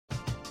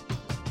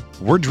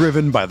We're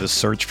driven by the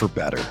search for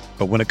better.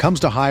 But when it comes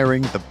to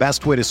hiring, the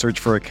best way to search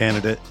for a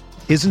candidate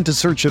isn't to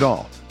search at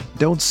all.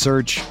 Don't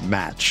search,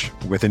 match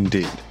with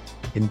Indeed.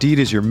 Indeed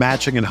is your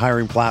matching and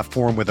hiring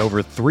platform with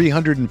over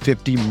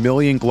 350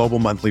 million global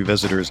monthly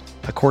visitors,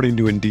 according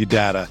to Indeed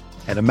data,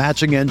 and a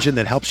matching engine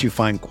that helps you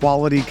find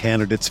quality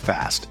candidates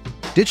fast.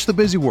 Ditch the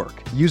busy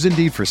work. Use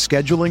Indeed for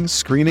scheduling,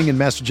 screening, and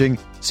messaging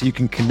so you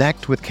can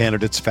connect with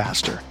candidates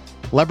faster.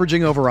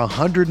 Leveraging over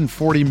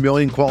 140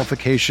 million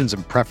qualifications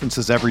and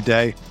preferences every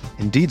day,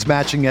 Indeed's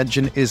matching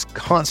engine is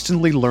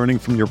constantly learning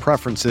from your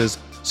preferences,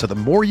 so the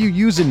more you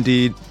use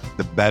Indeed,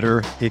 the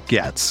better it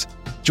gets.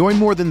 Join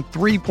more than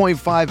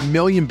 3.5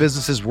 million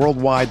businesses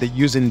worldwide that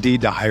use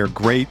Indeed to hire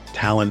great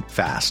talent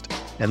fast.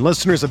 And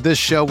listeners of this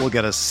show will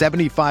get a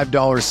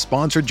 $75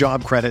 sponsored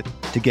job credit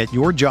to get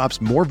your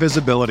jobs more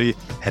visibility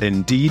at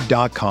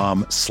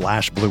Indeed.com/Blue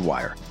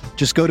Wire.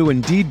 Just go to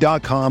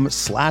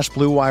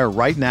Indeed.com/Blue Wire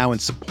right now and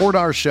support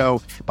our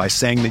show by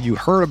saying that you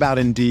heard about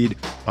Indeed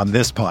on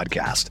this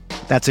podcast.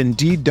 That's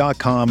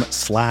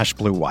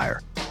Indeed.com/Blue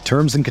Wire.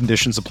 Terms and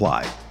conditions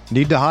apply.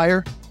 Need to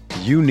hire?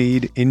 You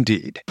need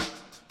Indeed.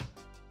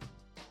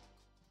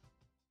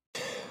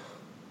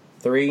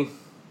 3.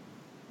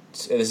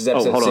 This is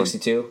episode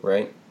 62,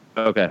 right?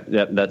 Okay.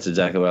 Yep, that's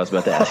exactly what I was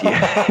about to ask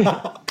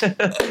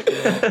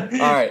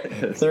you. All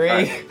right.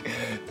 3,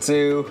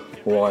 2,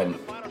 1.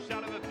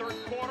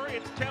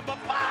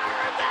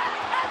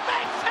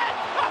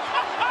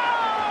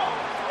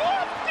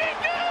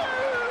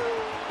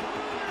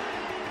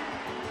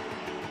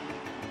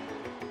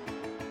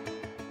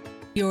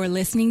 You're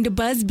listening to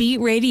BuzzBeat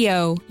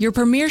Radio, your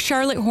premier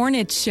Charlotte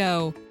Hornets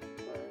show.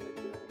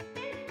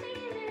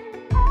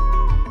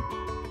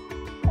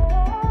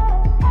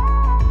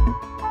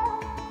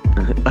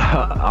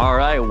 All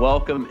right,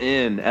 welcome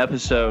in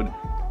episode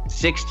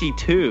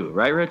 62,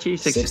 right, Richie?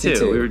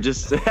 62. We were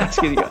just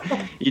asking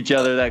each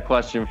other that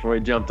question before we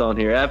jumped on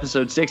here.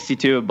 Episode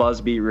 62 of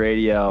BuzzBeat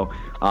Radio.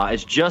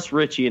 It's just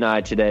Richie and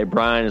I today.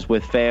 Brian is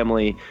with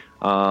family,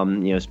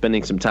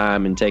 spending some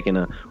time and taking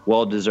a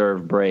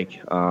well-deserved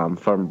break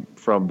from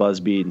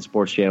BuzzBeat and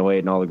Sports Channel 8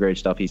 and all the great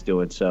stuff he's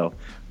doing. So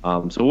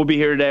we'll be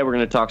here today. We're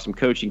going to talk some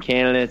coaching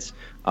candidates,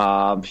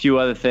 a few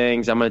other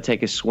things. I'm going to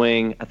take a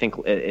swing, I think,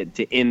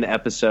 to end the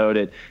episode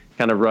at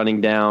kind of running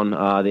down the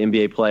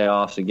NBA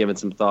playoffs and giving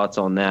some thoughts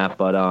on that.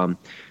 But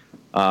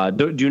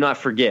do not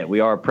forget, we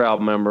are a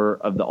proud member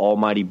of the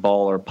Almighty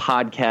Baller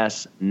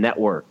Podcast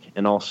Network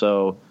and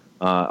also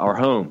our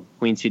home,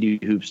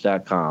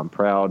 QueenCityHoops.com.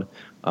 Proud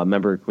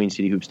member of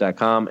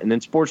QueenCityHoops.com. And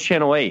then Sports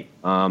Channel 8.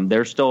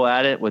 They're still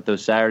at it with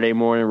those Saturday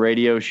morning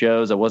radio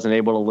shows. I wasn't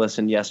able to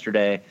listen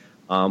yesterday,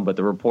 but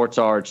the reports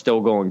are it's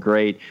still going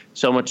great.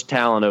 So much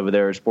talent over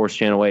there at Sports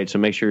Channel 8, so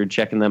make sure you're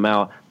checking them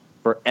out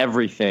for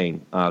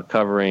everything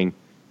covering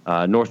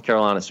North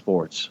Carolina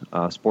sports.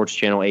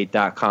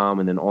 SportsChannel8.com,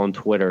 and then on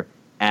Twitter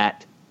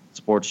at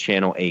Sports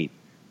Channel 8.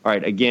 All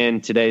right, again,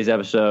 today's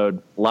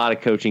episode, a lot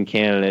of coaching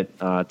candidate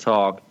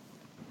talk.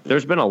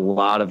 There's been a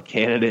lot of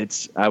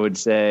candidates, I would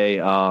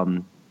say,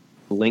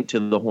 linked to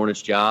the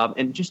Hornets job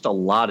and just a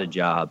lot of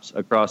jobs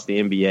across the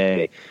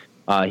NBA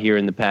here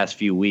in the past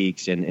few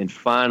weeks. And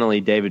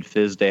finally, David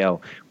Fizdale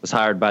was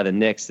hired by the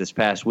Knicks this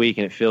past week,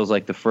 and it feels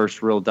like the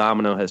first real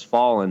domino has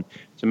fallen.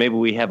 So maybe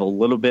we have a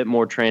little bit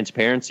more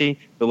transparency.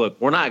 But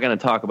look, we're not going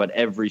to talk about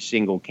every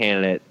single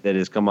candidate that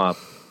has come up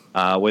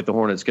with the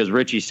Hornets, because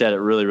Richie said it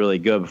really, really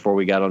good before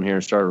we got on here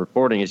and started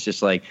recording. It's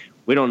just like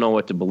we don't know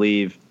what to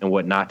believe and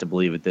what not to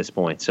believe at this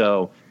point.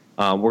 So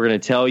we're going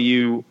to tell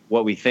you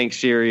what we think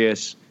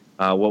serious,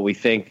 what we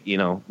think,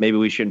 maybe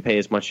we shouldn't pay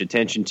as much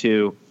attention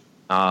to,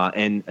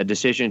 and a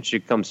decision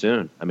should come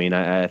soon. I mean,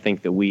 I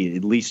think that we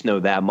at least know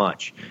that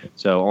much.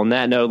 So on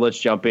that note, let's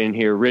jump in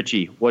here.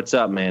 Richie, what's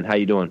up, man? How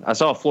you doing? I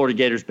saw a Florida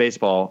Gators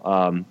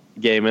baseball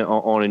game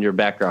on in your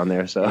background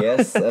there. So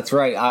yes, that's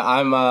right.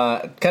 I'm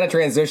kind of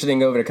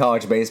transitioning over to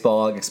college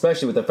baseball,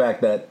 especially with the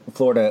fact that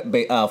Florida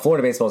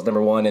baseball is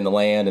number one in the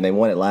land, and they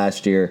won it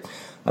last year.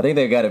 I think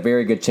they've got a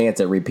very good chance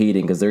at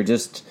repeating because they're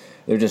just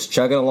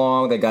chugging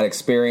along. They got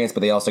experience,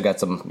 but they also got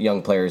some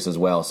young players as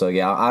well. So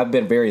yeah, I've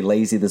been very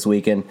lazy this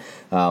weekend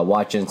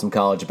watching some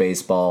college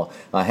baseball.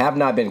 I have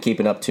not been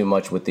keeping up too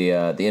much with the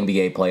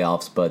NBA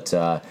playoffs, but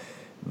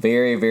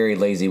very, very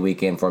lazy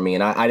weekend for me.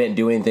 And I didn't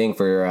do anything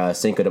for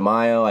Cinco de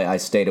Mayo. I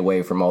stayed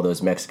away from all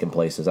those Mexican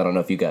places. I don't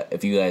know if you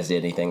guys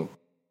did anything.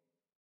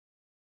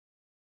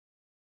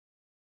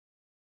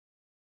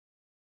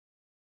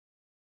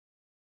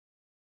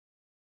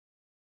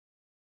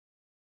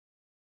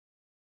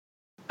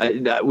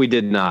 We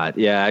did not.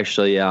 Yeah,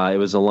 actually, it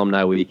was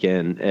alumni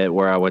weekend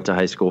where I went to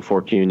high school,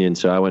 Fork Union.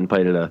 So I went and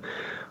played at a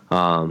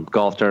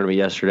golf tournament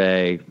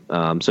yesterday.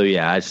 So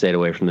yeah, I stayed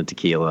away from the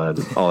tequila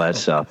and all that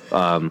stuff.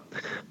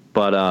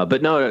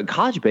 But no,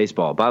 college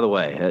baseball, by the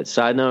way,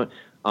 side note,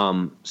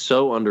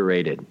 so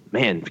underrated.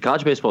 Man,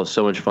 college baseball is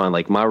so much fun.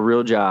 Like my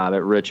real job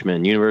at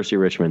Richmond, University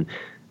of Richmond,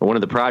 one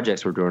of the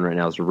projects we're doing right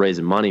now is we're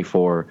raising money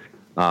for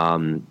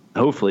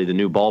hopefully the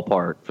new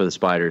ballpark for the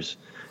Spiders.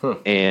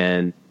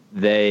 And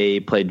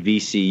they played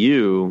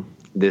VCU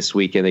this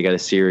weekend. They got a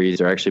series.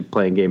 They're actually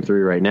playing Game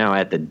 3 right now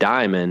at the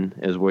Diamond,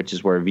 which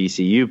is where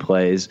VCU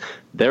plays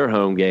their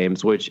home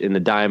games, which in the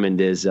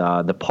Diamond is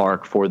the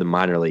park for the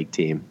minor league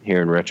team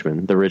here in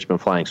Richmond, the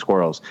Richmond Flying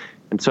Squirrels.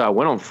 And so I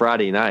went on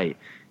Friday night,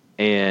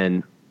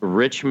 and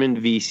Richmond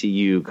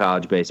VCU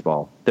college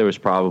baseball, there was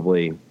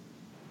probably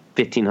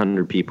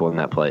 1,500 people in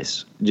that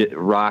place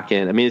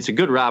rocking. I mean, it's a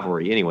good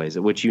rivalry anyways,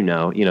 which you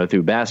know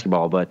through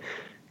basketball, but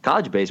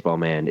college baseball,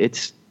 man,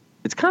 it's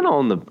kind of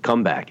on the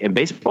comeback, and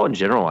baseball in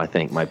general, I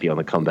think, might be on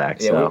the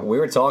comeback. Yeah, so. we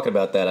were talking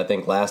about that, I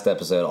think, last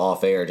episode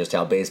off air, just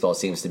how baseball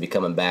seems to be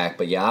coming back.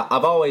 But yeah,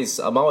 I've always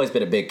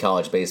been a big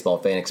college baseball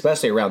fan,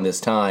 especially around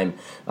this time.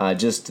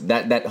 Just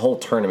that whole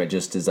tournament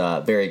just is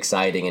very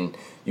exciting, and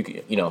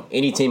you know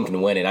any team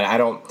can win it. I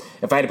don't.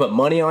 If I had to put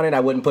money on it,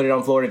 I wouldn't put it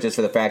on Florida, just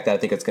for the fact that I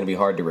think it's going to be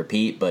hard to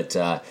repeat. But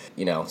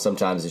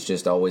sometimes it's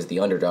just always the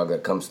underdog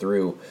that comes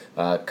through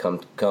come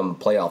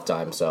playoff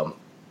time. So.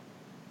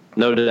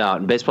 No doubt.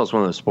 And baseball is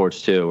one of those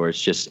sports, too, where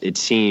it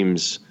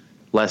seems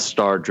less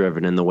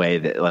star-driven in the way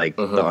that,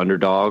 the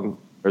underdog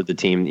or the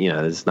team,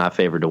 is not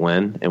favored to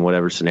win in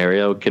whatever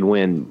scenario can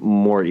win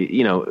more,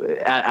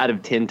 out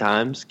of 10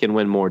 times can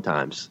win more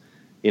times,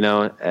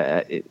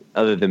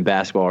 other than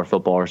basketball or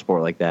football or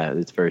sport like that.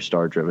 It's very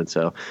star-driven.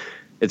 So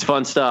it's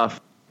fun stuff.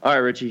 All right,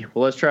 Richie,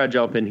 well, let's try to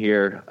jump in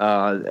here.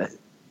 I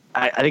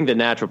think the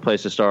natural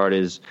place to start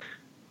is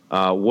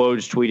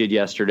Woj tweeted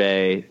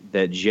yesterday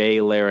that Jay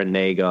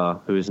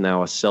Larranaga, who is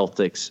now a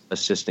Celtics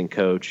assistant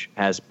coach,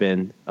 has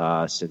been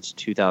since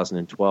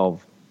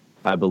 2012,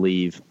 I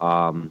believe.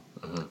 And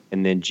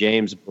then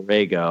James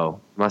Borrego.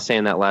 Am I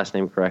saying that last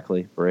name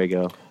correctly?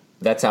 Borrego?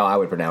 That's how I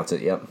would pronounce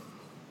it, yep.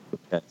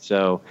 Okay,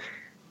 so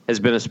has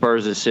been a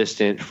Spurs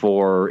assistant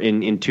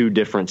in two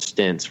different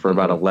stints for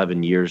about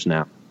 11 years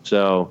now.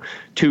 So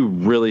two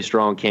really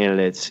strong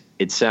candidates.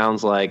 It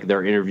sounds like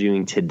they're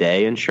interviewing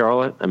today in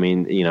Charlotte. I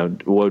mean,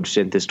 Woj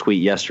sent this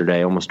tweet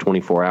yesterday, almost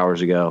 24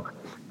 hours ago,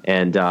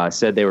 and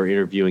said they were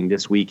interviewing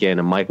this weekend,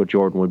 and Michael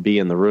Jordan would be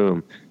in the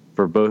room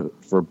for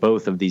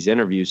both of these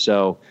interviews.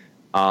 So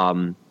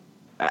I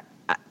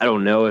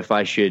don't know if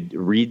I should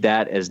read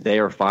that as they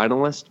are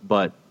finalists,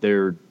 but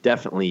they're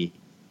definitely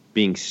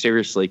being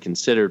seriously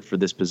considered for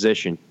this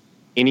position.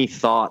 Any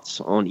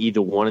thoughts on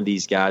either one of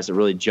these guys that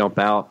really jump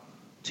out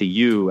to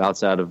you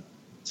outside of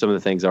some of the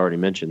things I already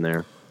mentioned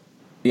there?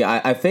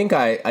 Yeah, I think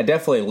I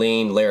definitely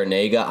lean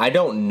Larranaga. I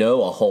don't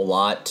know a whole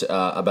lot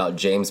about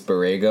James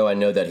Borrego. I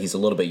know that he's a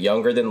little bit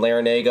younger than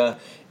Larranaga,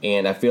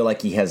 and I feel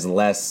like he has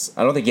less.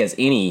 I don't think he has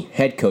any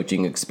head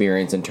coaching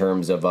experience in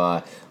terms of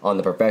on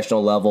the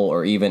professional level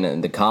or even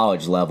in the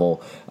college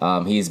level.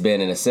 He's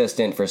been an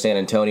assistant for San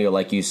Antonio,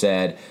 like you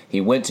said.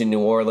 He went to New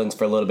Orleans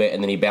for a little bit,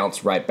 and then he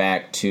bounced right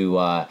back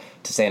to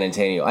San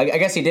Antonio. I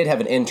guess he did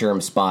have an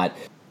interim spot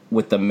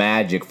with the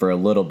Magic for a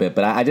little bit,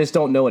 but I just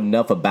don't know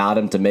enough about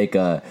him to make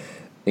an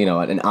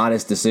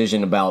honest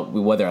decision about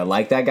whether I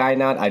like that guy or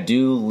not. I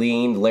do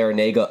lean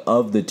Larranaga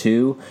of the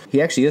two.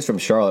 He actually is from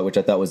Charlotte, which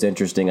I thought was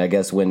interesting. I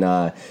guess when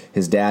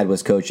his dad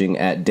was coaching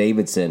at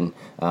Davidson,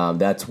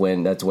 that's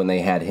when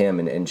they had him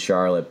in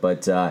Charlotte.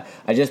 But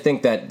I just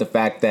think that the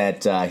fact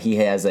that he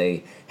has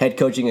a head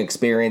coaching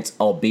experience,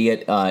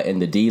 albeit in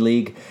the D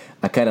League,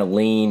 I kind of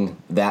lean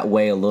that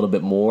way a little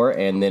bit more.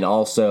 And then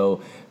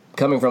also,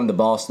 coming from the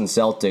Boston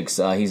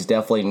Celtics, he's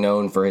definitely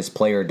known for his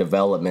player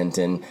development,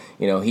 and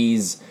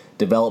he's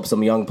developed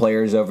some young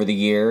players over the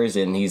years,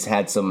 and he's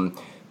had some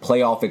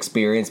playoff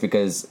experience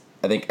because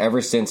I think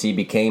ever since he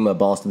became a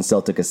Boston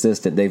Celtic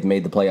assistant, they've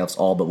made the playoffs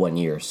all but 1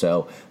 year.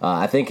 So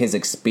I think his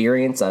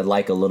experience I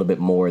like a little bit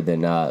more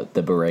than the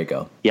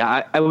Borrego.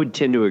 Yeah, I would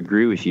tend to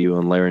agree with you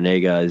on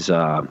Larranaga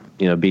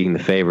as being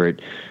the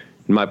favorite.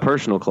 In my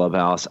personal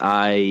clubhouse,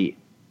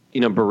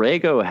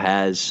 Borrego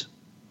has.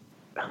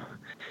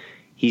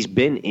 He's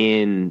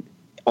been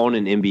on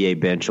an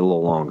NBA bench a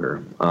little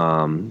longer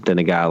than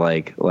a guy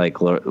like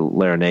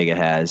Larranaga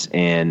has,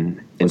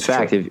 and in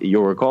fact, if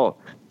you'll recall,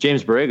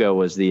 James Borrego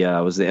was the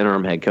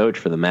interim head coach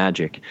for the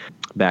Magic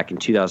back in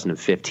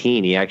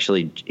 2015.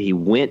 He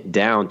went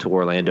down to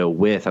Orlando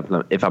with,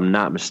 if I'm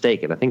not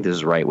mistaken, I think this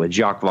is right, with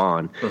Jacques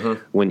Vaughn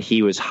when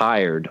he was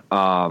hired.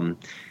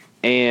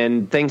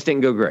 And things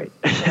didn't go great.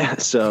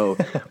 So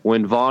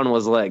when Vaughn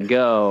was let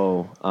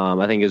go,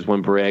 I think is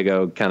when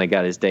Borrego kind of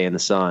got his day in the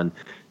sun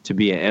to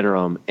be an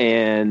interim.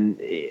 And,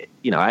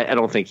 I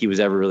don't think he was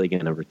ever really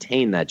going to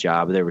retain that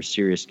job. There was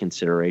serious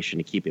consideration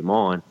to keep him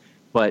on.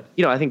 But,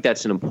 I think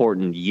that's an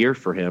important year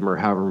for him, or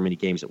however many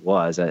games it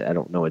was. I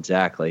don't know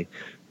exactly.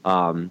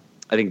 I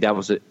think that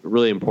was a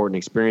really important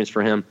experience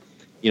for him.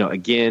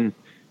 Again,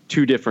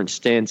 two different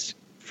stints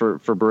for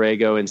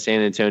Borrego in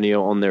San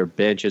Antonio on their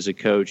bench as a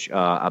coach,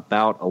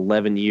 about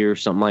 11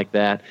 years, something like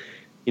that.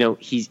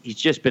 He's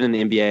just been in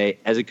the NBA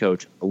as a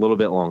coach a little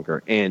bit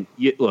longer. And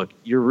you're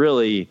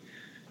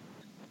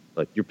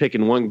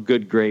picking one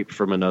good grape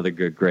from another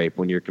good grape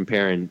when you're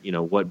comparing,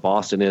 what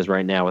Boston is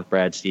right now with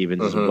Brad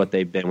Stevens, what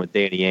they've been with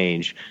Danny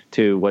Ainge,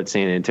 to what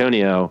San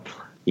Antonio,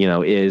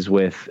 is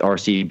with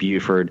R.C.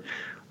 Buford.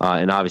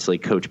 and obviously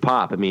Coach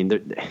Pop. I mean,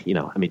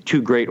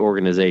 two great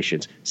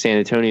organizations. San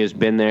Antonio's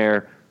been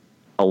there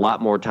a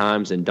lot more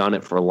times and done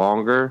it for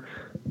longer,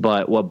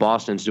 but what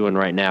Boston's doing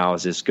right now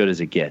is as good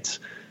as it gets.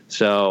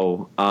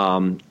 So,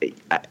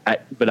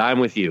 but I'm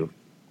with you.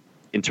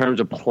 In terms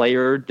of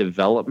player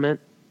development,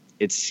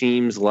 it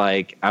seems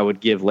like I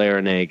would give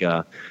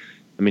Larrañaga,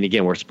 I mean,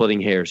 again, we're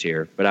splitting hairs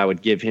here, but I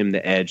would give him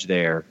the edge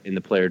there in the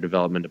player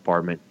development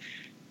department.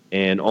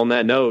 And on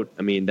that note,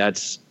 I mean,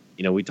 that's,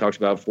 we talked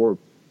about before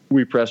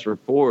we pressed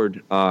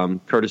record.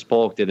 Curtis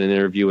Polk did an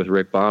interview with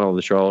Rick Bonnell,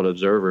 the Charlotte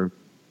Observer,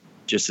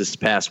 just this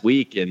past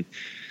week. And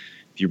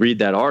if you read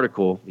that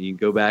article, you can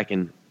go back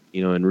and,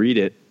 and read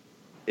it.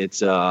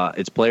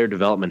 It's player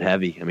development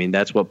heavy. I mean,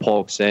 that's what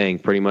Polk's saying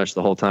pretty much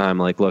the whole time.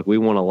 Like, look, we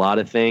want a lot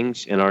of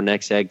things in our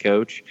next head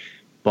coach,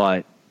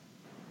 but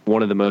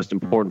one of the most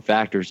important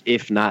factors,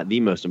 if not the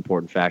most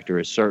important factor,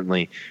 is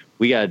certainly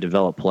we got to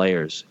develop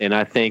players. And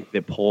I think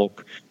that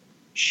Polk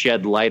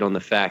shed light on the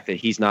fact that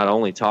he's not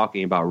only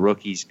talking about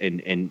rookies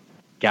and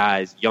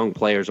guys, young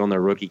players on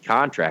their rookie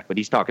contract, but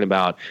he's talking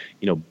about,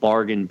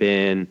 bargain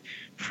bin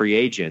free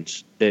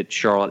agents that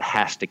Charlotte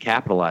has to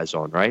capitalize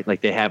on, right?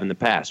 Like they have in the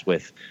past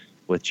with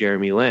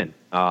Jeremy Lin.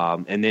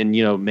 And then,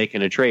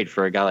 making a trade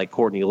for a guy like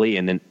Courtney Lee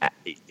and then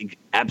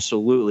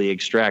absolutely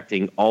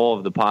extracting all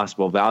of the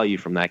possible value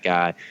from that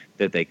guy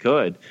that they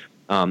could.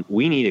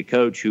 We need a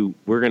coach who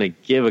we're going to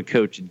give a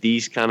coach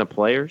these kind of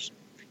players,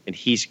 and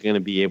he's going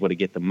to be able to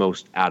get the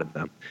most out of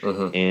them.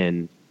 Mm-hmm.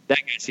 And that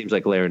guy seems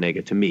like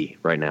Larrañaga to me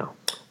right now.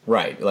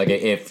 Right. Like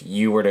if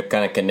you were to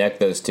kind of connect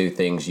those two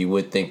things, you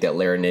would think that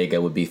Larrañaga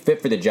would be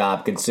fit for the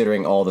job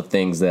considering all the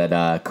things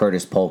that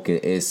Curtis Polk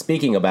is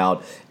speaking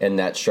about in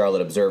that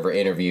Charlotte Observer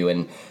interview.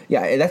 And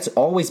yeah, that's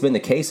always been the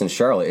case in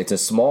Charlotte. It's a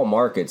small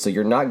market, so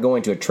you're not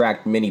going to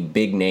attract many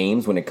big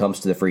names when it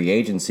comes to the free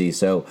agency.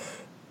 So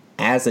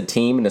as a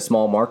team in a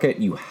small market,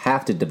 you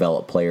have to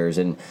develop players.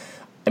 And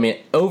I mean,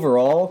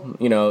 overall,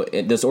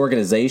 this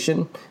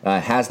organization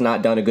has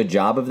not done a good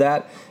job of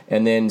that.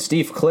 And then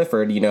Steve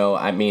Clifford,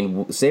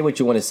 say what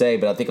you want to say,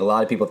 but I think a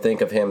lot of people think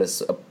of him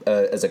as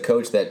a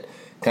coach that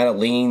kind of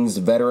leans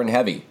veteran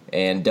heavy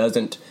and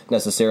doesn't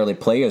necessarily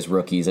play as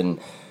rookies. And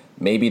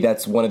maybe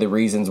that's one of the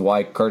reasons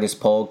why Curtis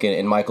Polk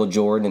and Michael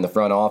Jordan in the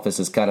front office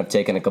has kind of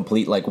taken a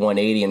complete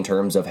 180 in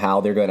terms of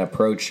how they're going to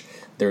approach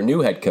their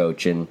new head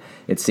coach. And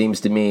it seems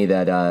to me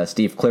that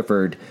Steve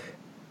Clifford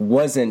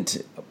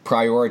wasn't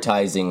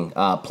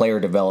prioritizing player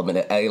development,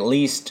 at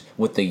least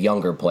with the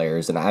younger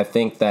players. And I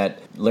think that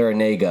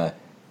Larrañaga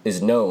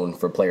is known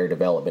for player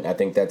development. I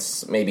think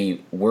that's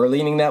maybe we're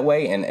leaning that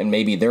way, and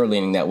maybe they're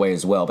leaning that way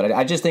as well. But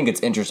I just think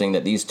it's interesting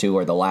that these two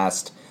are the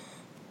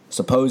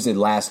supposed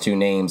last two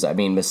names. I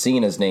mean,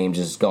 Messina's name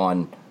just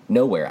gone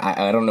nowhere.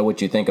 I don't know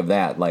what you think of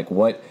that. Like,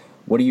 what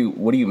do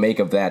you make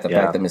of that? The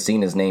fact that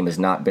Messina's name has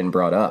not been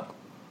brought up.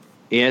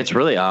 Yeah, it's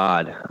really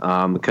odd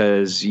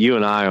because you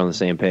and I are on the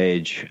same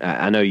page.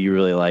 I know you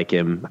really like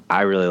him.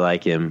 I really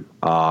like him.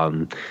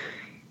 I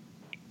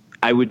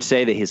would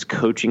say that his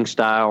coaching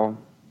style,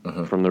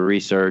 from the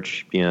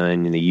research,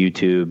 and the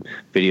YouTube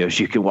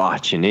videos you can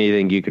watch and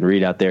anything you can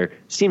read out there,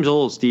 seems a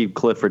little Steve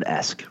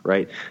Clifford-esque,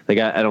 right? Like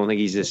I don't think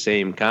he's the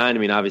same kind.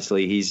 I mean,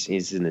 obviously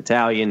he's an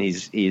Italian.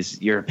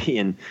 He's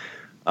European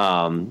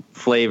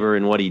flavor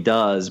in what he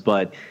does,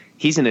 but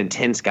he's an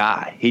intense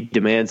guy. He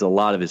demands a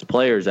lot of his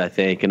players, I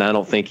think, and I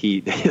don't think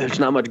there's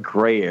not much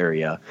gray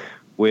area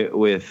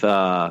with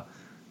a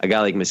guy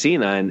like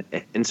Messina,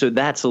 and so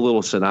that's a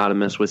little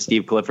synonymous with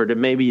Steve Clifford,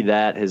 and maybe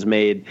that has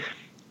made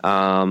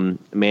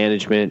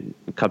management,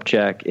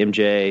 Kupchak,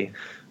 MJ,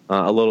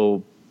 a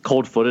little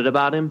cold-footed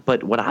about him.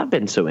 But what I've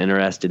been so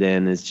interested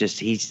in is just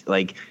he's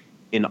like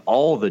in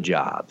all the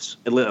jobs,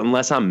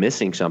 unless I'm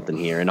missing something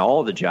here, in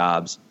all the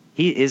jobs,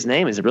 his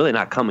name is really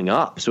not coming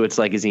up. So it's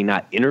like, is he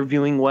not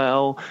interviewing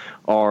well?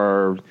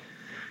 Or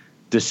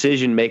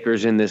decision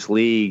makers in this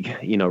league,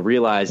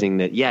 realizing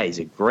that, yeah, he's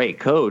a great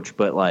coach,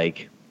 but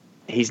like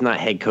he's not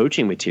head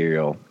coaching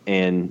material.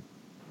 And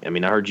I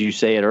mean, I heard you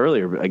say it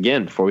earlier,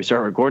 again, before we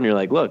start recording, you're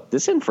like, look,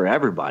 this isn't for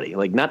everybody.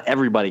 Like not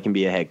everybody can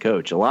be a head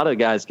coach. A lot of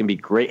guys can be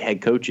great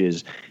head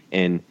coaches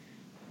and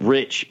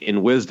rich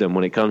in wisdom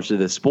when it comes to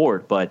this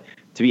sport, but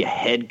to be a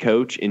head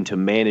coach and to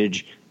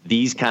manage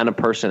these kind of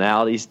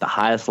personalities, the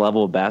highest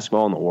level of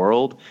basketball in the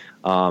world,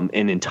 and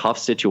in tough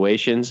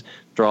situations,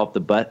 draw up the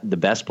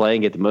best play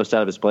and get the most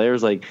out of his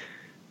players. Like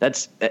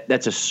that's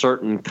a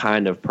certain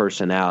kind of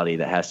personality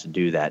that has to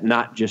do that,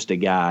 not just a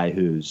guy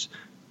who's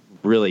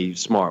really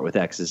smart with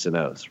X's and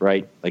O's,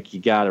 right? Like you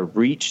got to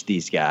reach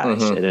these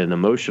guys at an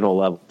emotional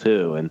level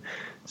too. And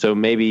so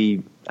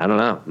maybe, I don't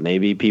know,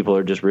 maybe people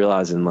are just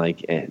realizing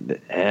like,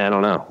 I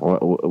don't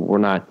know, we're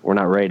not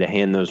ready to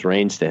hand those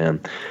reins to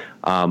him.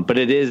 But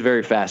it is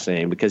very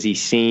fascinating because it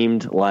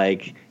seemed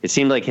like him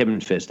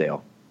and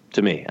Fizdale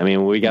to me. I mean,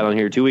 when we got on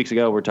here 2 weeks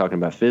ago, we're talking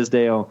about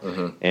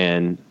Fizdale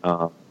and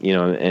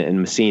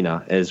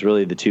Messina as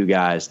really the two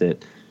guys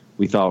that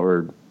we thought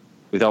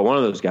one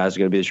of those guys was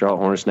going to be the Charlotte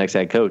Hornets' next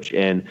head coach.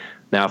 And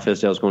now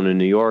Fizdale's going to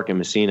New York, and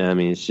Messina, I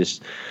mean, it's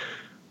just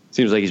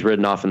seems like he's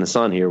ridden off in the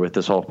sun here with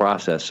this whole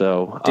process.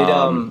 So I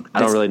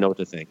don't really know what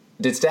to think.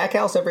 Did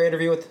Stackhouse ever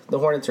interview with the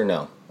Hornets or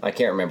no? I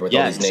can't remember with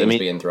all these names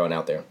being thrown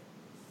out there.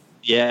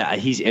 Yeah,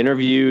 he's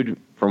interviewed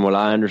from what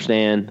I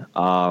understand.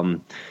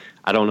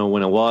 I don't know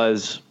when it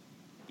was.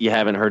 You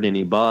haven't heard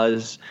any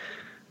buzz.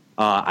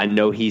 I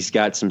know he's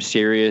got some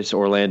serious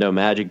Orlando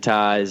Magic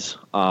ties.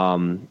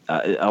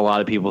 A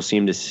lot of people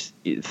seem to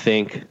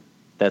think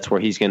that's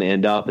where he's going to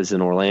end up, is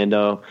in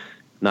Orlando.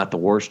 Not the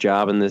worst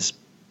job in this,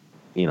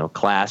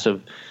 class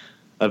of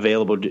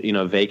available,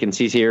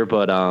 vacancies here,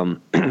 but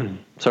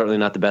certainly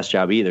not the best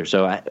job either.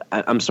 So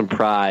I'm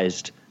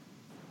surprised,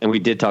 and we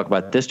did talk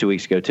about this 2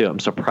 weeks ago too. I'm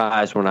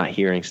surprised we're not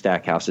hearing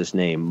Stackhouse's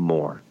name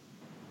more.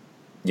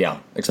 Yeah,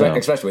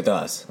 especially with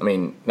us. I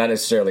mean, not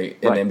necessarily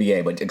in the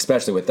NBA, but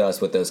especially with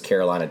us with those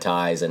Carolina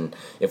ties. And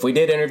if we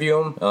did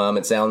interview him,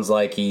 it sounds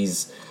like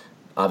he's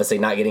obviously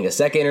not getting a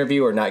second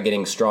interview or not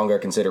getting stronger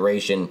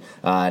consideration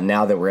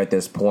now that we're at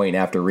this point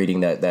after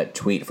reading that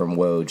tweet from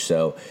Woj.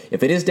 So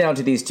if it is down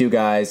to these two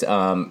guys,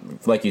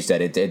 like you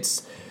said,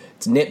 it's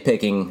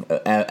nitpicking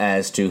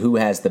as to who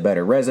has the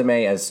better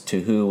resume, as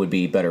to who would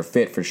be better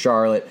fit for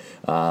Charlotte.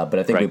 But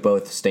I think we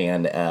both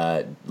stand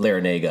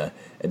Larrañaga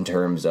in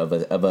terms of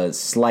a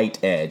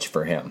slight edge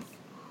for him.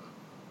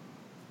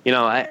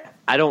 I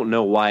don't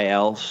know why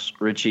else,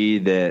 Richie,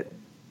 that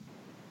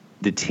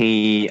the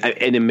team,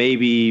 and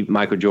maybe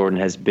Michael Jordan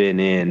has been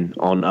in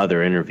on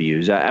other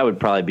interviews. I would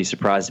probably be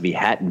surprised if he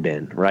hadn't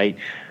been, right?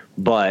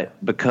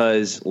 But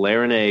because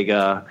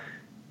Larrañaga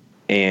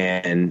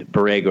and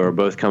Borrego are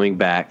both coming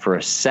back for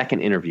a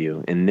second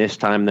interview, and this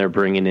time they're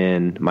bringing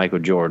in Michael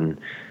Jordan,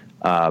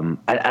 I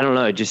don't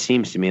know. It just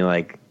seems to me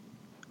like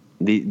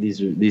these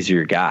are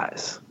your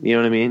guys. You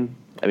know what I mean?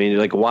 I mean,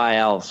 like, why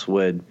else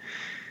would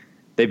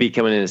they be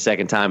coming in a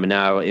second time, and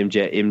now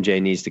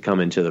MJ needs to come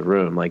into the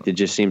room? Like, it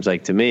just seems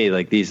like to me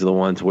like these are the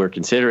ones we're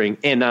considering,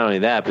 and not only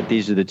that, but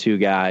these are the two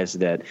guys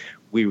that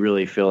we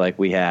really feel like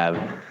we have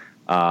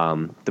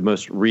the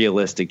most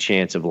realistic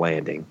chance of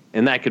landing.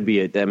 And that could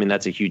be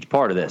that's a huge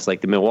part of this.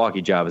 Like, the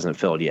Milwaukee job isn't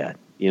filled yet,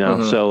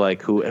 So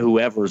like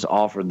whoever's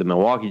offered the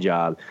Milwaukee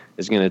job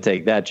is going to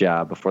take that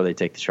job before they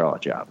take the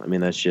Charlotte job. I mean,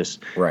 that's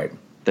just right.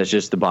 That's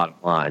just the bottom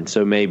line.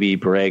 So maybe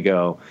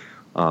Borrego,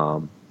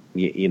 and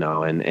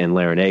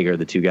Larrañaga are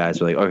the two guys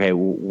who are like, okay,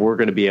 we're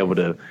going to be able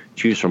to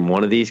choose from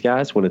one of these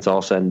guys when it's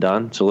all said and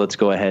done. So let's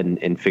go ahead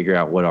and figure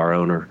out what our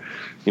owner,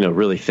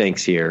 really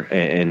thinks here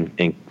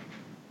and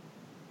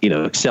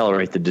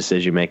accelerate the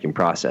decision-making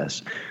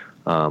process.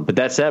 But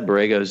that said,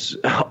 Borrego's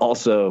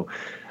also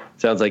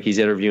sounds like he's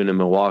interviewing in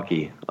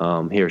Milwaukee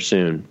here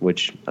soon,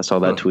 which I saw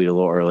that tweet a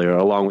little earlier,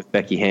 along with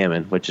Becky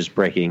Hammon, which is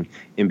breaking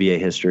NBA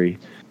history.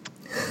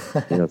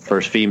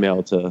 First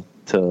female to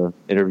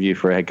interview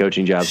for a head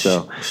coaching job.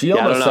 So she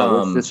almost, I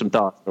don't know. Just some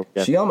thoughts.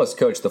 Okay. She almost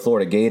coached the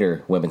Florida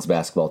Gator women's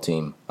basketball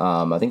team.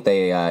 I think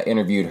they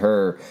interviewed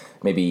her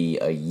maybe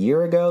a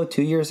year ago,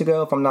 2 years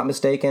ago, if I'm not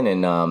mistaken.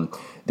 And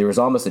there was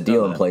almost a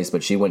deal in place,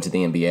 but she went to the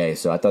NBA.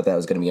 So I thought that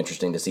was going to be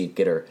interesting to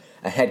get her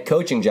a head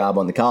coaching job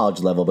on the college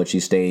level, but she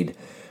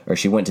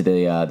went to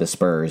the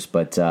Spurs.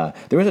 But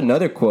there was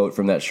another quote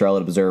from that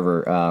Charlotte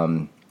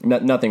Observer,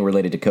 nothing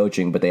related to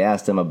coaching, but they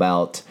asked him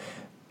about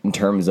in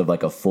terms of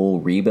like a full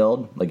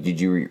rebuild. Like, did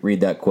you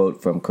read that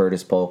quote from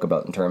Curtis Polk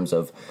about in terms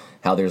of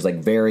how there's like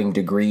varying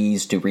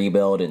degrees to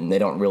rebuild, and they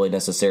don't really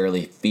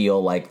necessarily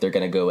feel like they're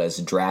going to go as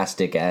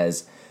drastic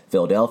as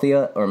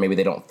Philadelphia, or maybe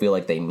they don't feel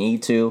like they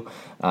need to.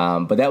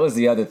 But that was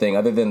the other thing,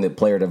 other than the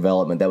player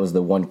development. That was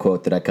the one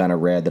quote that I kind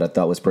of read that I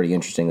thought was pretty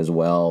interesting as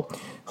well.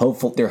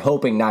 They're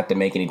hoping not to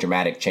make any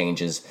dramatic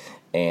changes,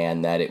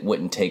 and that it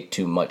wouldn't take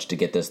too much to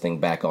get this thing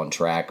back on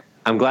track.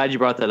 I'm glad you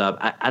brought that up.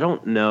 I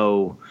don't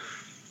know.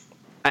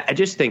 I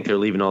just think they're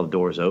leaving all the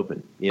doors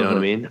open. You know what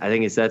I mean? I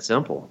think it's that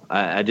simple.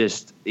 I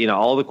just,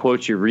 all the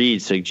quotes you read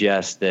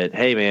suggest that,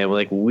 hey, man,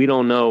 like, we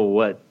don't know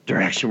what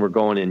direction we're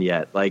going in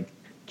yet. Like,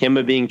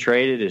 Kemba being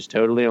traded is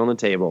totally on the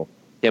table.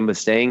 Kemba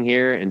staying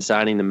here and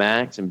signing the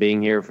max and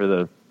being here for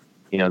the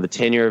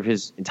tenure of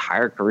his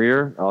entire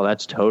career,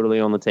 that's totally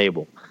on the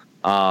table.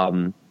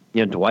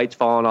 Dwight's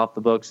falling off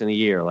the books in a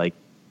year. Like,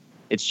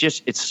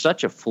 it's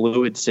such a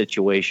fluid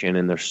situation,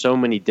 and there's so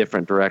many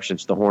different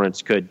directions the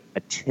Hornets could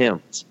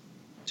attempt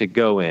to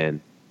go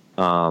in,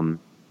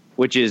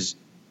 which is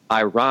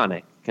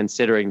ironic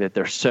considering that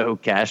they're so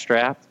cash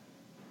strapped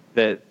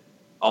that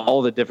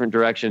all the different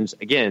directions,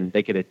 again,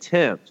 they could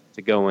attempt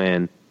to go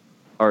in.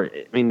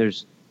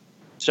 There's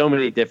so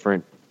many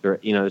different,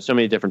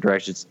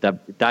 directions,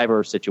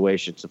 diverse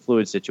situations, a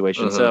fluid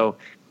situation. So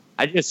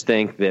I just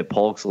think that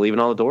Polk's leaving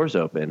all the doors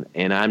open,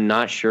 and I'm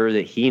not sure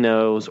that he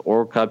knows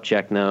or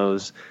Kupchak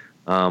knows,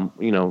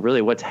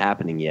 really what's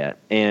happening yet.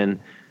 And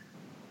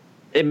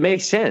it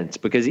makes sense,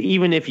 because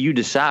even if you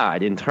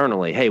decide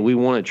internally, hey, we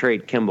want to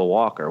trade Kemba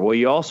Walker, well,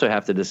 you also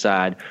have to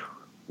decide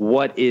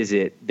what is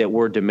it that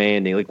we're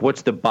demanding? Like,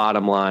 what's the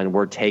bottom line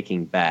we're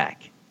taking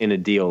back in a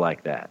deal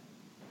like that,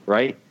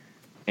 right?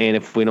 And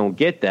if we don't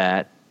get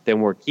that, then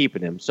we're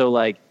keeping him. So,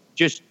 like,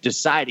 just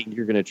deciding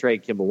you're going to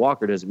trade Kemba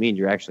Walker doesn't mean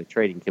you're actually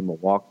trading Kemba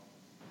Walker.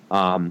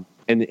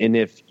 And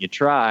if you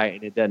try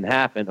and it doesn't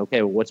happen,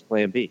 okay, well, what's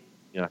plan B?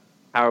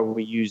 How are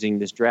we using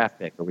this draft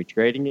pick? Are we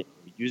trading it?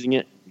 Are we using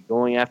it? Are we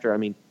going after? I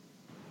mean,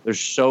 there's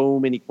so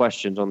many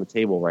questions on the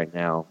table right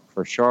now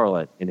for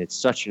Charlotte, and it's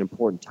such an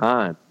important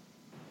time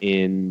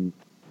in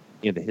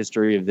the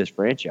history of this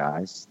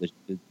franchise,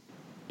 the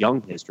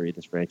young history of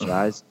this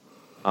franchise,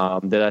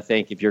 that I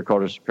think if you're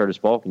Curtis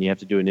Bulk and you have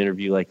to do an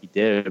interview like he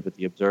did with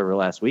the Observer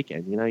last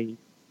weekend,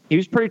 he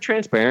was pretty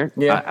transparent.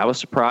 Yeah. I was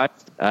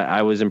surprised.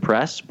 I was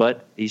impressed,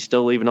 but he's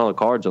still leaving all the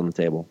cards on the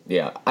table.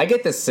 Yeah, I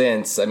get the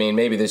sense. I mean,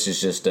 maybe this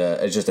is just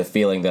a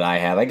feeling that I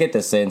have. I get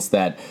the sense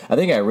that I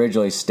think I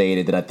originally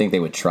stated that I think they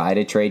would try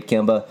to trade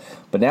Kemba,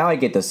 but now I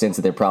get the sense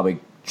that they're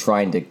probably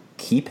trying to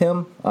keep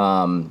him.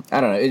 I don't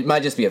know. It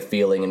might just be a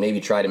feeling, and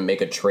maybe try to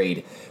make a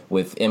trade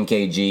with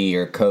MKG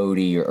or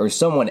Cody or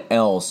someone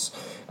else.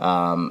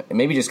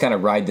 Maybe just kind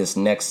of ride this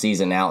next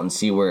season out and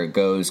see where it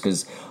goes.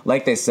 Because,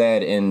 like they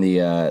said in the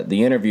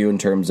interview, in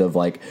terms of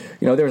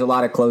there was a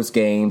lot of close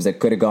games that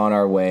could have gone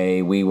our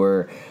way. We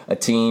were a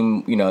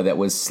team, that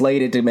was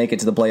slated to make it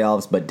to the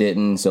playoffs but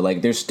didn't. So,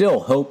 there's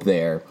still hope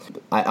there.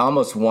 I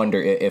almost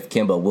wonder if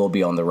Kemba will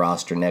be on the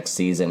roster next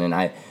season, and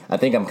I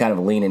think I'm kind of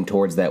leaning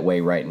towards that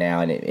way right now.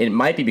 And it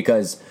might be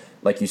because,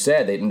 like you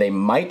said, they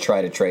might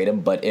try to trade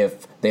him, but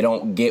if they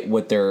don't get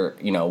what they're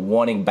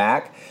wanting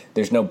back,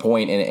 there's no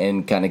point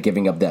in kind of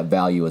giving up that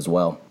value as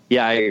well.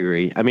 Yeah, I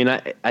agree. I mean,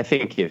 I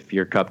think if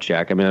you're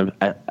Kupchak, I mean,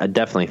 I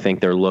definitely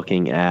think they're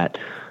looking at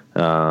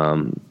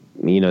the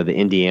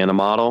Indiana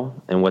model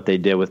and what they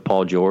did with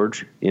Paul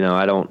George.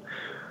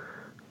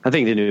 I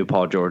think they knew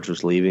Paul George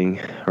was leaving,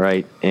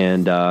 right?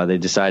 And they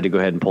decided to go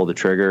ahead and pull the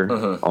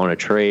trigger on a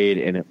trade,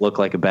 and it looked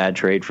like a bad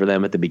trade for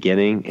them at the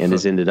beginning, and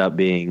has ended up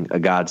being a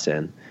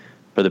godsend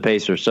for the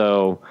Pacers.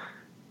 So,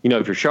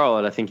 if you're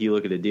Charlotte, I think you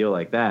look at a deal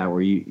like that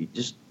where you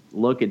just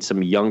look at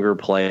some younger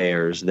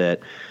players that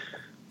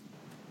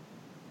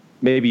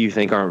maybe you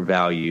think aren't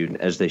valued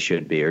as they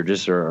should be, or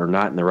just are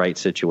not in the right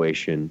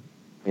situation,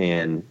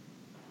 and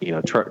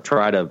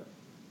try to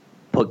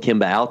put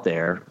Kemba out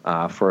there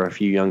for a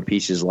few young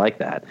pieces like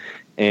that.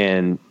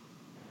 And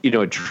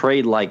a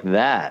trade like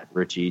that,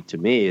 Richie, to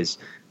me is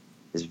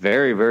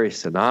very, very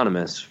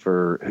synonymous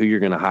for who you're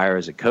going to hire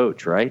as a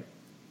coach, right?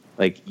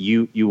 Like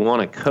you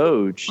want a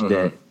coach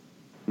that,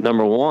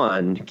 number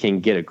one, can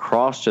get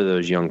across to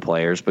those young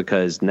players,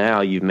 because now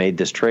you've made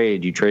this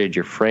trade. You traded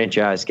your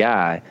franchise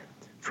guy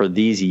for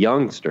these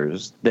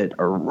youngsters that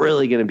are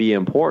really going to be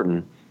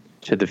important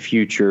to the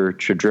future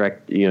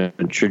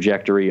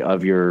trajectory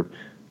of your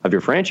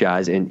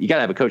franchise, and you got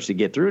to have a coach to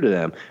get through to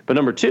them. But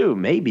number two,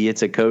 maybe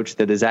it's a coach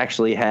that has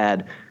actually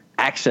had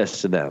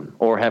access to them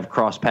or have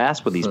crossed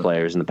paths with these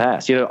players in the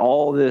past.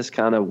 All this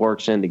kind of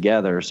works in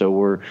together. So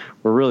we're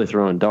really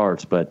throwing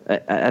darts, but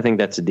I think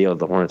that's a deal that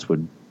the Hornets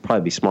would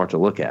probably be smart to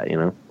look at.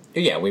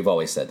 Yeah, we've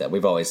always said that.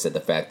 We've always said the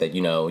fact that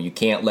you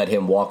can't let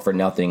him walk for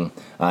nothing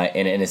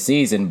in a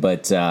season,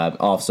 but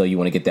also you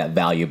want to get that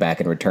value back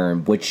in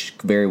return, which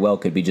very well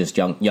could be just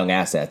young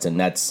assets, and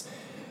that's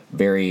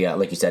very,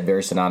 like you said,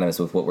 very synonymous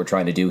with what we're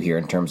trying to do here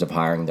in terms of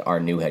hiring our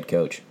new head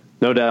coach.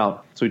 No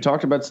doubt. So we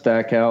talked about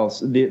Stackhouse.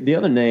 The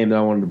other name that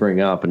I wanted to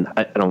bring up, and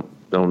I don't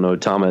know a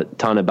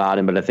ton about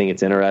him, but I think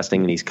it's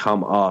interesting, and he's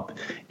come up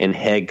in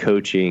head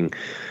coaching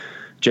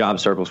job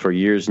circles for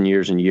years and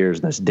years and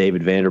years. That's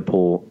David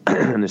Vanderpool,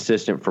 an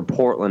assistant for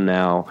Portland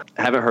now.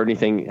 Haven't heard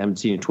anything, haven't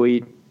seen a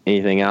tweet,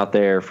 anything out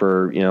there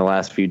for the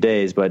last few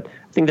days, but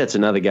I think that's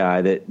another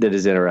guy that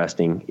is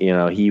interesting.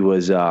 He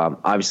was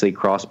obviously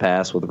cross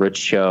paths with Rich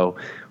Cho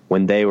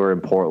when they were in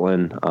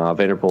Portland.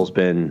 Vanderpool's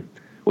been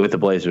with the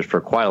Blazers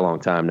for quite a long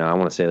time now. I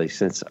want to say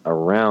since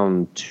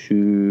around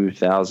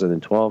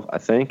 2012, I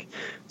think.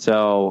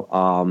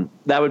 So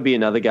that would be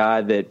another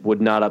guy that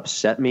would not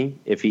upset me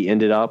if he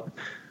ended up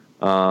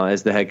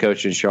as the head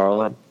coach in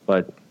Charlotte.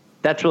 But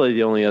that's really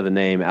the only other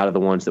name out of the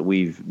ones that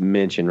we've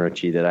mentioned,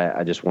 Richie, that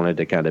I just wanted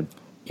to kind of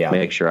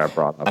make sure I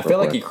brought up. I feel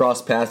like he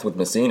crossed paths with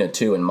Messina,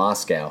 too, in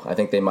Moscow. I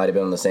think they might have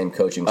been on the same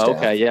coaching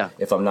staff,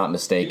 if I'm not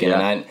mistaken.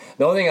 Yeah. And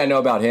the only thing I know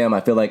about him,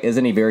 I feel like,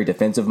 isn't he very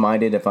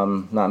defensive-minded, if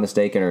I'm not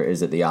mistaken, or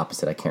is it the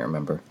opposite? I can't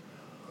remember.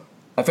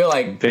 I feel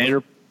like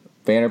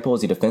Vanderpool,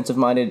 is he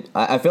defensive-minded?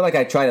 I feel like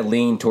I try to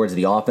lean towards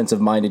the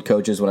offensive-minded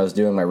coaches when I was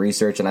doing my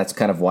research, and that's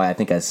kind of why I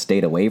think I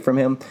stayed away from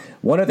him.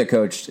 One other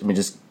coach,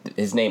 just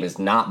his name has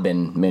not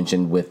been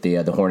mentioned with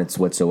the Hornets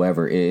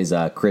whatsoever, is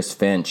Chris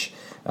Finch.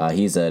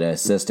 He's an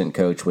assistant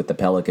coach with the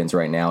Pelicans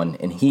right now,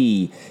 and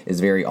he is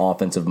very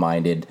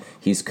offensive-minded.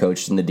 He's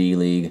coached in the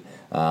D-League.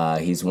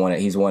 He's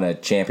won a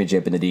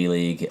championship in the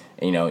D-League.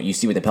 And, you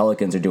see what the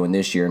Pelicans are doing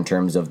this year in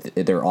terms of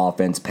their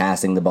offense,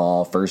 passing the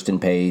ball, first in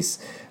pace.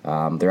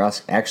 They're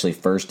actually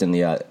first in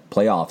the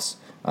playoffs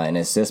in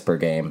assists per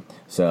game.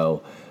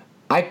 So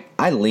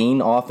I lean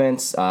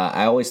offense.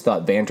 I always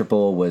thought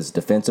Vanderpool was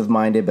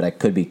defensive-minded, but I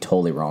could be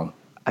totally wrong.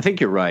 I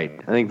think you're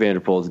right. I think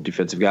Vanderpool is a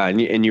defensive guy,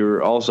 and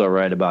you're also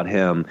right about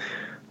him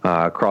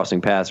crossing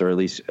paths, or at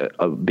least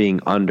being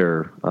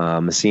under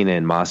Messina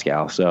in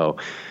Moscow. So,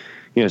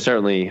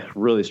 certainly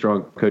really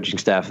strong coaching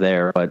staff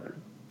there. But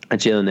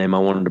that's the other name I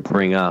wanted to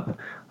bring up.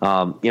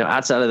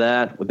 Outside of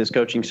that, with this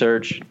coaching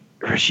search,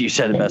 you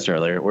said it best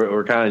earlier,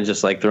 we're kind of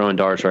just like throwing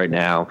darts right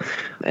now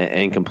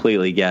and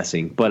completely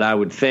guessing. But I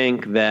would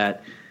think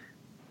that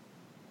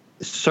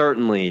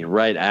certainly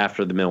right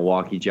after the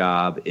Milwaukee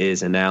job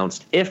is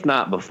announced, if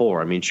not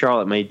before. I mean,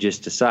 Charlotte may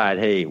just decide,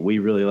 hey, we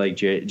really like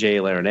Jay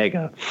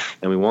Larranaga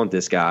and we want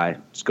this guy.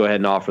 Let's go ahead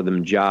and offer them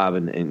a job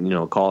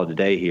and call it a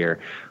day here.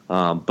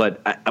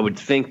 But I would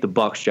think the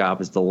Bucks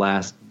job is the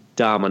last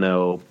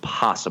domino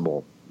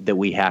possible that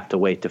we have to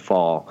wait to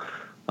fall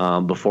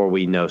before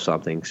we know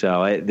something.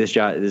 So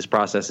this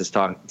process has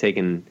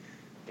taken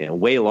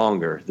way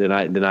longer than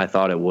I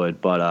thought it would.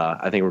 But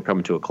I think we're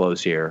coming to a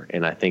close here,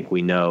 and I think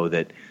we know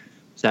that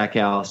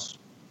Stackhouse,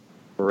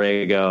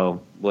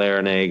 Borrego,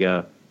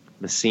 Larranaga,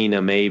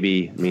 Messina,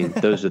 maybe. I mean,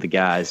 those are the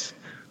guys.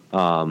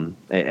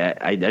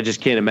 I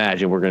just can't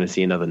imagine we're going to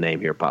see another name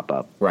here pop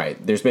up.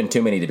 Right. There's been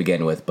too many to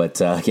begin with, but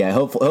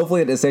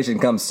hopefully a decision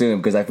comes soon,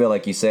 because I feel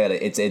like you said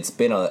it's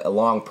been a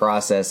long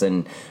process,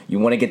 and you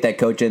want to get that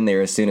coach in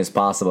there as soon as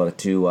possible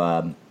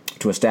to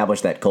establish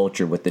that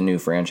culture with the new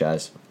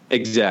franchise.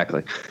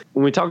 Exactly.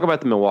 When we talk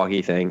about the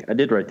Milwaukee thing, I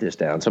did write this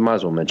down, so I might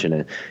as well mention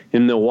it.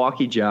 In the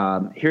Milwaukee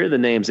job, here are the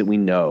names that we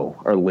know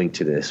are linked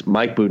to this: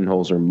 Mike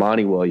Budenholzer,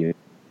 Monty Williams,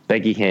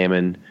 Becky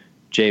Hammond,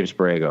 James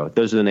Borrego.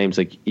 Those are the names.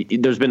 Like,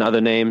 there's been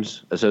other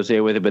names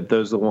associated with it, but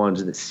those are the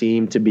ones that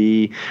seem to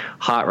be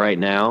hot right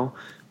now.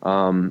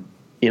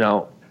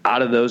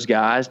 Out of those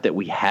guys that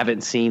we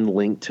haven't seen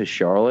linked to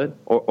Charlotte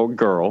or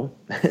girl,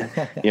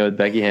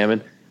 Becky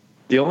Hammond,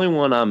 the only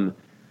one I'm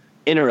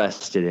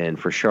interested in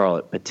for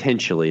Charlotte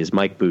potentially is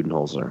Mike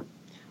Budenholzer.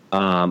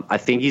 I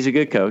think he's a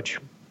good coach,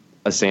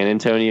 a San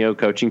Antonio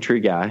coaching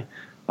tree guy.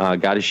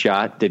 Got his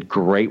shot, did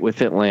great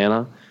with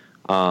Atlanta.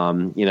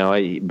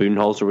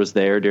 Budenholzer was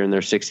there during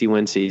their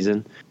 60-win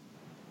season.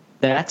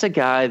 That's a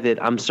guy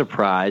that I'm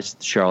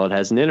surprised Charlotte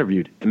hasn't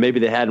interviewed. And maybe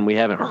they hadn't. We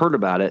haven't heard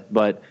about it.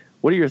 But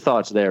what are your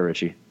thoughts there,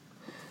 Richie?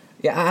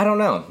 Yeah, I don't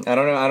know. I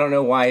don't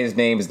know why his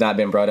name has not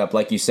been brought up.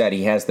 Like you said,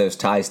 he has those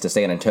ties to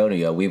San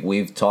Antonio.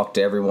 We've talked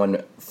to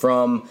everyone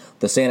from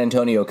the San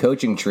Antonio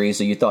coaching tree,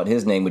 so you thought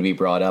his name would be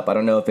brought up. I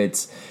don't know if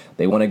it's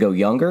they want to go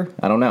younger.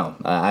 I don't know.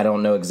 I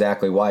don't know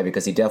exactly why,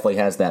 because he definitely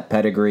has that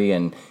pedigree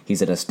and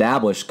he's an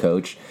established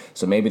coach.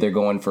 So maybe they're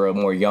going for a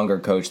more younger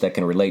coach that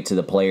can relate to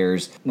the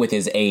players with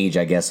his age,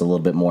 I guess, a little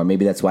bit more.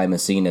 Maybe that's why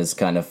Messina's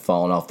kind of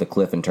fallen off the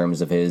cliff in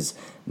terms of his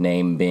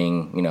name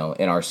being,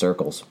 in our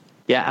circles.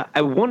 Yeah,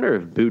 I wonder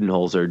if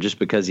Budenholzer, just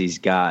because he's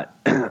got,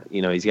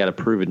 he's got a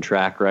proven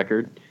track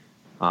record,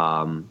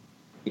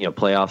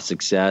 playoff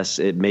success,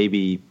 it may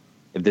be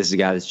if this is a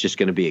guy that's just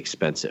going to be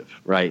expensive,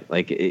 right?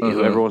 Like,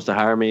 whoever wants to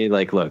hire me,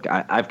 like, look,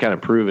 I've kind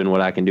of proven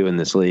what I can do in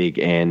this league,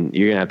 and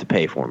you're going to have to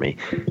pay for me.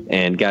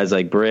 And guys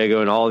like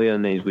Borrego and all the other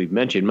names we've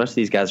mentioned, most of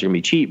these guys are going to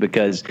be cheap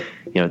because,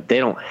 they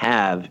don't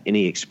have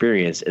any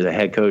experience as a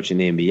head coach in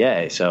the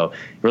NBA. So it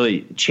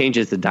really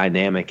changes the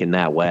dynamic in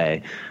that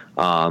way.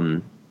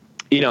 And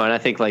I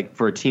think, like,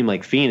 for a team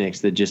like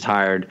Phoenix that just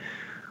hired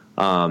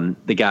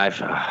the guy,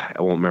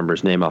 I won't remember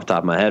his name off the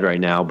top of my head right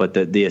now, but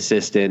the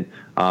assistant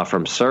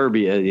from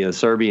Serbia,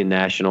 Serbian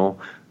national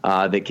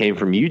that came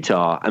from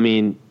Utah. I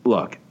mean,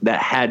 look,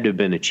 that had to have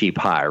been a cheap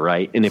hire,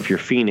 right? And if you're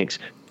Phoenix,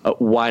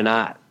 why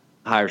not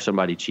hire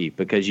somebody cheap?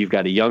 Because you've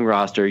got a young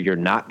roster. You're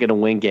not going to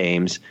win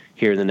games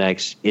here in the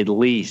next at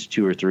least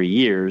 2 or 3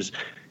 years,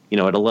 at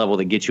a level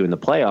that gets you in the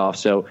playoffs.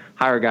 So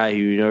hire a guy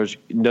who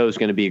knows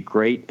going to be a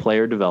great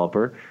player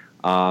developer.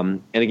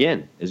 And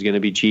again, is going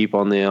to be cheap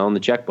on the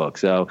checkbook.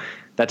 So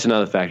that's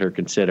another factor to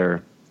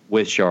consider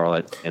with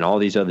Charlotte and all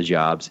these other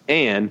jobs.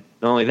 And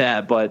not only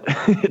that, but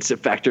it's a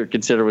factor to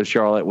consider with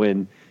Charlotte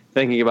when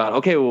thinking about,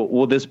 okay, well,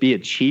 will this be a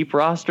cheap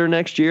roster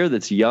next year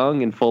that's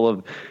young and full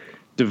of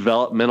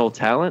developmental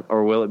talent,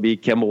 or will it be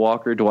Kemba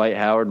Walker, Dwight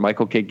Howard,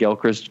 Michael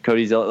Kidd-Gilchrist,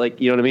 Cody Zeller? Like,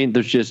 you know what I mean?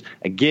 There's just,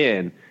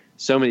 again,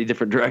 so many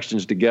different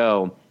directions to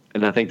go.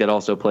 And I think that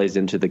also plays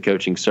into the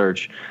coaching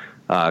search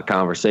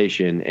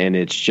conversation, and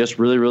it's just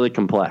really, really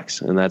complex,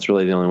 and that's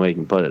really the only way you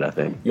can put it, I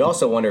think. You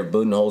also wonder if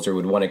Budenholzer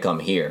would want to come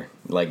here.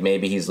 Like,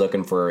 maybe he's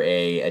looking for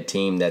a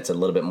team that's a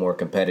little bit more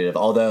competitive,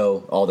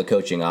 although all the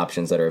coaching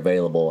options that are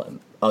available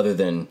other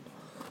than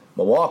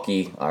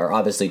Milwaukee are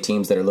obviously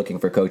teams that are looking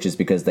for coaches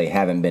because they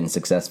haven't been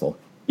successful.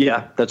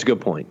 Yeah, that's a good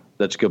point.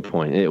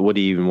 Would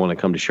he even want to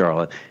come to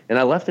Charlotte? And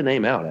I left a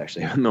name out,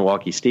 actually,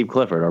 Milwaukee. Steve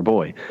Clifford, our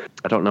boy.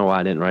 I don't know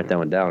why I didn't write that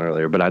one down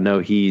earlier, but I know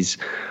he's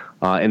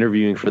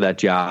interviewing for that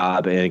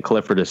job, and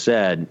Clifford has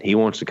said he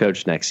wants to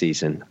coach next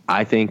season.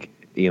 I think,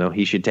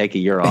 he should take a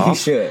year off. He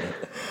should,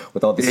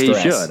 with all the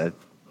stress. He should.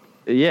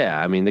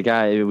 Yeah, I mean, the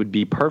guy, it would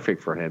be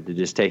perfect for him to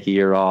just take a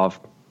year off,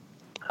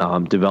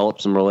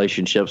 develop some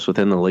relationships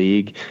within the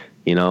league,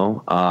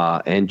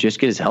 and just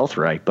get his health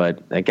right.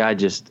 But that guy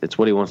it's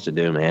what he wants to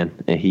do, man.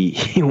 And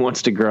he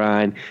wants to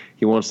grind.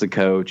 He wants to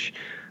coach.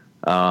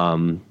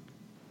 And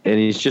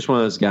he's just one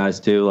of those guys,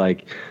 too,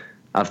 like,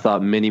 I've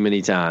thought many,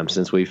 many times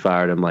since we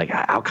fired him, like,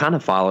 I'll kind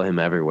of follow him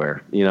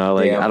everywhere. I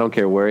don't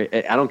care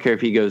I don't care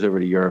if he goes over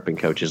to Europe and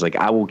coaches. Like,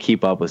 I will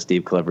keep up with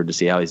Steve Clifford to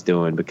see how he's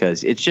doing,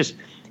 because it's just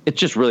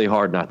really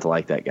hard not to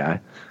like that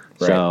guy.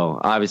 Right. So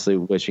obviously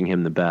wishing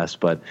him the best.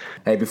 But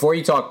hey, before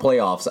you talk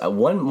playoffs,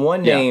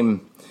 one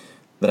name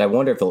that I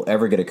wonder if he'll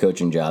ever get a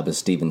coaching job is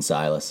Stephen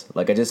Silas.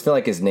 Like, I just feel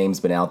like his name's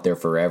been out there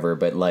forever,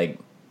 but like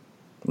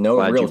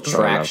no real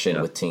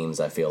traction with teams,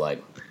 I feel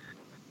like.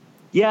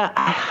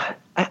 Yeah,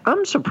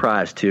 I'm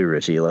surprised too,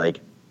 Richie.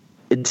 Like,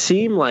 it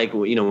seemed like,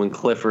 when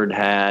Clifford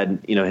had,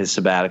 his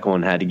sabbatical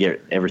and had to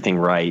get everything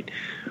right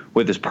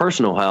with his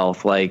personal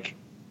health, like,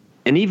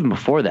 and even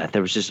before that,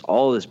 there was just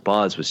all this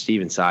buzz with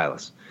Stephen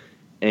Silas.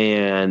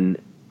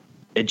 And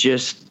it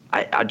just,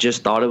 I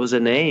just thought it was a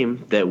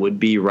name that would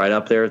be right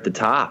up there at the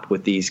top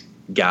with these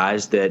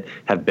guys that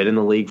have been in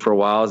the league for a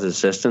while as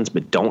assistants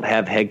but don't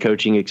have head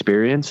coaching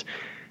experience.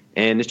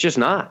 And it's just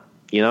not.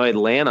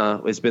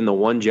 Atlanta has been the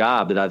one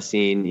job that I've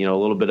seen, a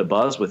little bit of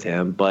buzz with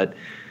him, but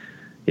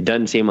it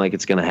doesn't seem like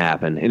it's going to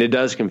happen. And it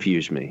does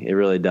confuse me. It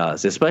really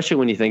does, especially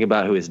when you think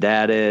about who his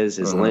dad is,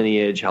 his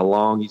lineage, how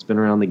long he's been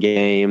around the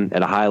game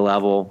at a high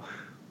level.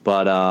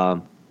 But I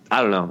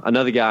don't know.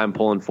 Another guy I'm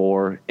pulling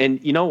for. And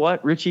you know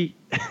what, Richie?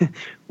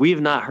 We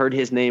have not heard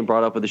his name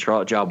brought up with the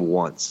Charlotte job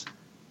once.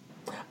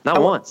 Not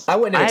once. I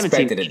wouldn't have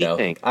expected it,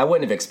 though. I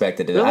wouldn't have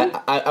expected it. Really?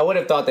 I would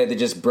have thought that they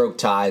just broke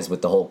ties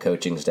with the whole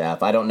coaching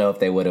staff. I don't know if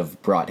they would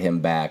have brought him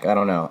back. I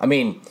don't know. I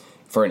mean,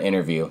 for an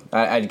interview.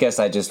 I guess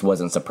I just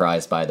wasn't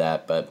surprised by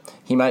that, but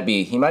he might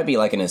be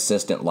like an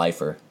assistant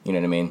lifer. You know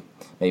what I mean?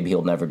 Maybe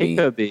he'll never be. He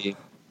could be.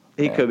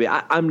 He could be.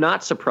 I'm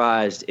not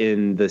surprised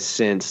in the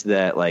sense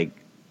that, like,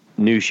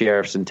 new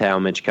sheriff's in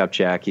town, Mitch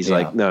Kupchak, he's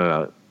like,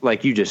 no.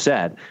 Like you just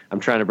said, I'm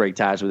trying to break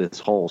ties with this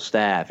whole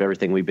staff,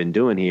 everything we've been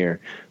doing here.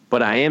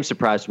 But I am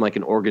surprised from, like,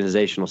 an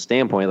organizational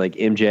standpoint, like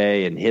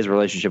MJ and his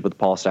relationship with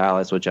Paul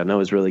Silas, which I know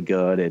is really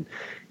good, and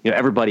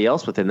everybody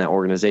else within that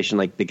organization.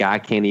 Like, the guy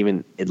can't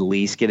even at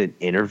least get an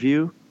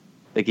interview.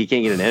 Like, he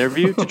can't get an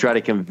interview to try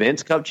to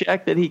convince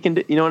Kupchak that he can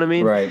do, you know what I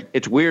mean? Right.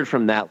 It's weird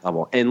from that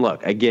level. And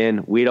look,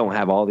 again, we don't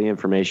have all the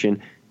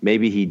information.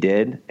 Maybe he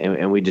did,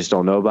 and we just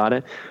don't know about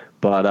it.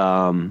 But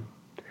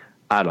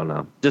I don't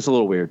know. Just a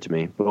little weird to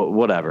me, but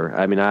whatever.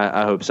 I mean,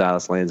 I hope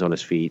Silas lands on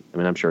his feet. I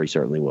mean, I'm sure he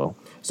certainly will.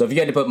 So if you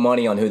had to put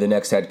money on who the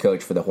next head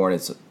coach for the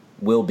Hornets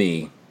will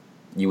be,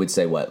 you would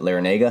say what,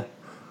 Larrañaga?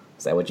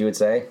 Is that what you would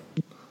say?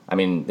 I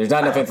mean, there's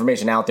not enough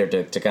information out there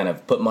to kind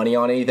of put money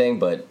on anything,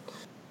 but if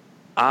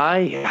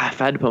I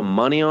had to put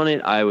money on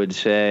it, I would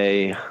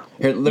say.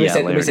 Here, let me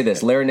say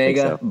this: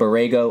 Larrañaga,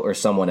 Borrego, or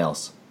someone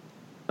else.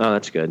 Oh,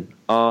 that's good.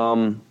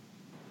 You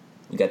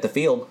got the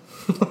field.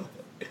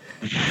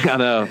 I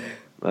know.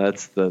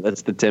 That's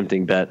the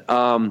tempting bet.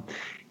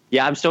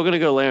 Yeah, I'm still going to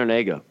go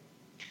Larrañaga.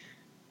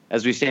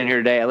 As we stand here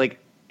today, like,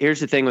 here's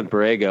the thing with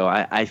Borrego.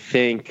 I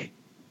think,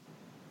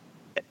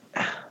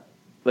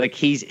 like,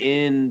 he's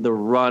in the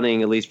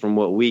running, at least from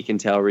what we can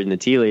tell reading the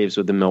tea leaves,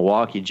 with the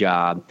Milwaukee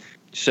job.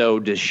 So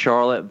does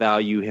Charlotte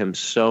value him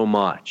so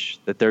much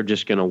that they're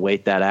just going to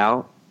wait that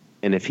out?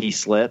 And if he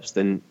slips,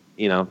 then,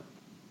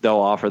 they'll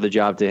offer the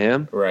job to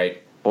him?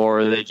 Right.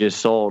 Or they just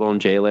sold on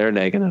Jay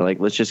Larrañaga and they're like,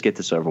 let's just get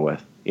this over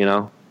with,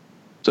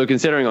 So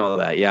considering all of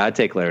that, yeah, I'd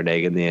take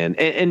Larrañaga in the end.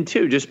 And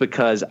two, just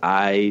because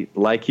I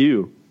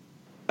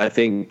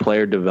think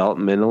player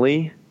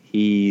developmentally,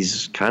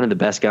 he's kind of the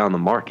best guy on the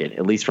market,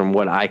 at least from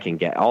what I can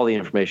get, all the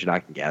information I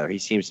can gather. He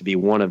seems to be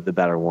one of the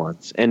better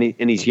ones. And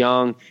he's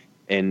young,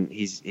 and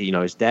he's,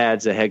 his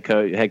dad's a head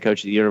coach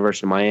at the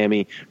University of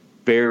Miami,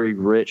 very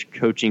rich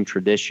coaching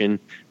tradition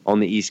on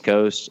the East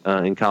Coast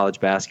in college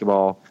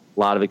basketball, a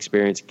lot of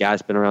experience.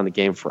 Guy's been around the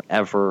game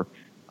forever.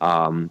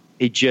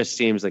 He just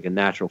seems like a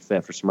natural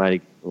fit for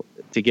somebody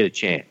to get a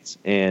chance.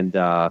 And,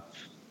 I'm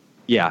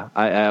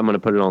going to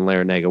put it on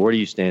Larrañaga. Where do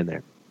you stand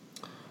there?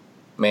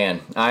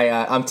 Man,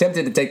 I'm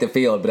tempted to take the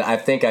field, but I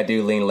think I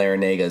do lean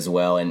Larrañaga as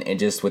well. And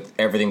just with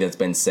everything that's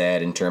been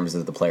said in terms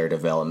of the player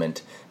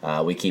development,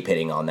 we keep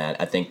hitting on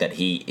that. I think that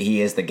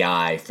he is the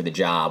guy for the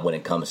job when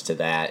it comes to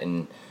that.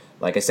 And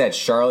like I said,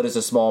 Charlotte is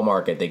a small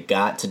market. They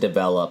got to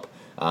develop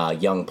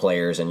young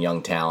players and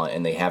young talent,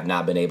 and they have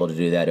not been able to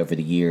do that over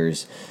the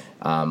years.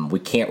 We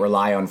can't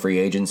rely on free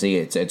agency.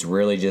 It's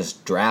really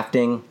just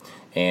drafting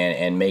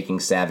and making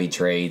savvy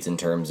trades in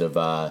terms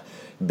of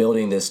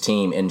building this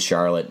team in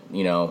Charlotte.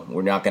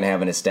 We're not going to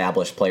have an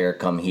established player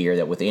come here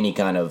that with any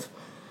kind of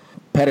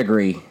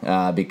pedigree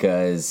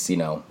because,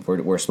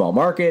 we're a small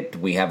market.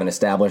 We haven't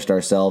established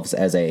ourselves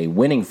as a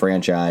winning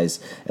franchise,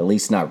 at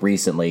least not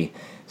recently.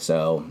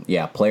 So,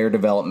 yeah, player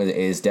development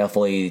is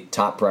definitely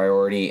top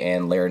priority,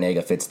 and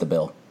Larrañaga fits the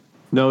bill.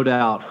 No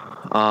doubt.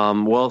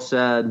 Well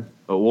said.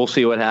 We'll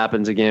see what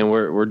happens. Again,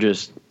 we're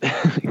just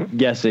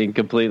guessing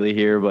completely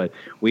here, but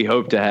we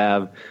hope to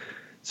have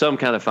some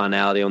kind of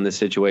finality on this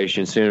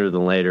situation sooner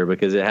than later,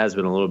 because it has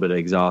been a little bit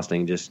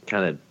exhausting just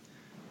kind of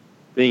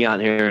being out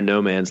here in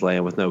no man's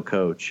land with no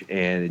coach.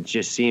 And it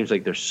just seems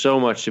like there's so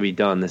much to be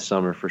done this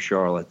summer for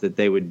Charlotte that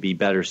they would be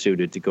better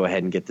suited to go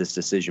ahead and get this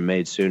decision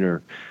made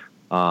sooner,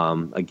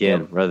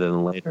 rather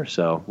than later.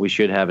 So we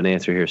should have an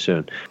answer here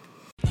soon.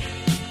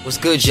 What's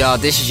good, y'all?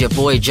 This is your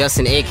boy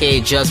Justin,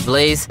 a.k.a. Just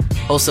Blaze,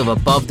 host of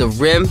Above the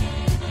Rim.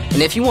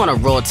 And if you want a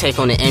raw take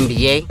on the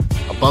NBA,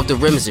 Above the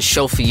Rim is a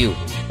show for you.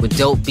 With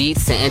dope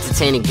beats and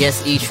entertaining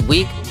guests each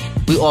week,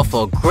 we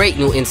offer a great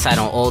new insight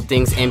on all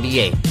things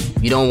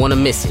NBA. You don't want to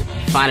miss it.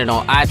 Find it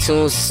on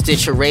iTunes,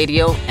 Stitcher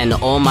Radio, and the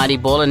Almighty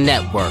Baller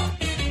Network.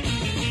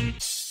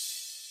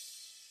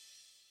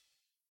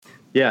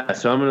 Yeah,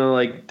 so I'm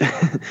going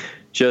to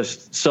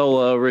just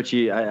solo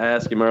Richie. I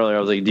asked him earlier. I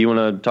was like, "Do you want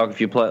to talk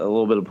a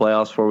little bit of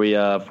playoffs before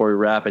we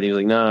wrap?" And he was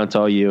like, "No, it's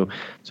all you."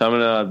 So I'm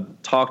going to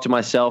talk to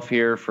myself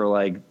here for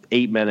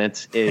 8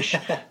 minutes ish.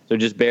 So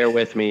just bear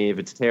with me. If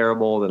it's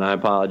terrible, then I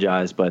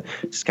apologize. But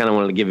just kind of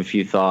wanted to give a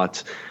few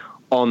thoughts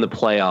on the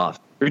playoffs.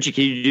 Richie,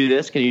 can you do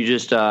this? Can you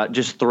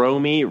just throw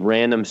me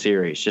random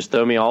series? Just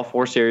throw me all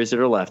 4 series that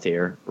are left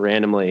here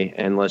randomly,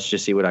 and let's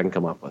just see what I can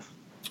come up with.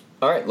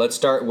 All right, let's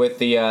start with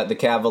the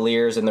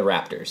Cavaliers and the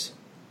Raptors.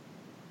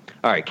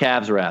 All right,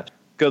 Cavs, Raps.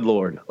 Good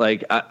Lord.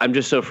 I'm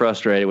just so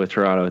frustrated with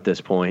Toronto at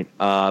this point.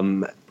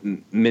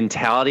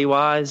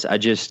 Mentality-wise, I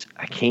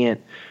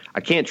can't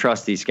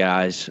trust these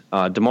guys.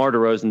 DeMar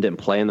DeRozan didn't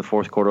play in the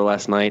fourth quarter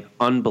last night.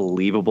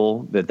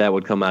 Unbelievable that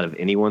would come out of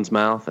anyone's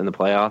mouth in the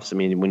playoffs. I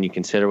mean, when you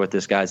consider what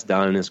this guy's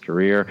done in his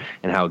career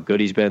and how good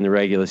he's been in the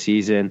regular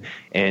season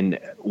and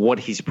what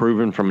he's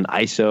proven from an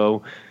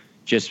ISO,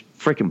 just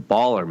freaking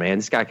baller, man.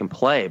 This guy can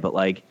play. But,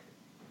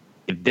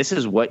 if this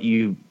is what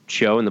you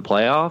show in the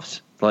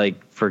playoffs,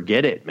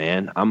 forget it,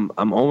 man. I'm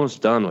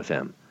almost done with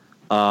him.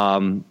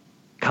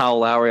 Kyle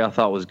Lowry, I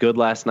thought was good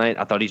last night.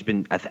 I thought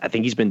I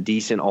think he's been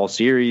decent all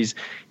series.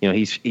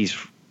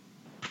 He's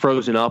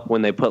frozen up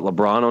when they put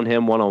LeBron on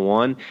him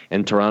 1-on-1,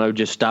 and Toronto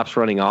just stops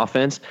running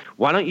offense.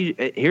 Why don't you?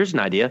 Here's an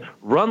idea: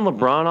 run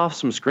LeBron off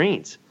some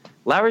screens.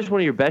 Lowry's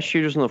one of your best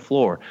shooters on the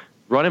floor.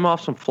 Run him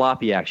off some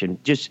floppy action.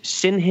 Just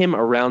send him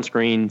around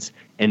screens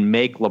and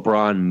make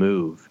LeBron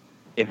move.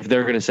 If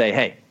they're going to say,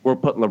 "Hey, we're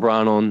putting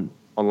LeBron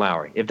on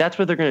Lowry," if that's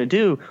what they're going to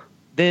do,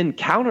 then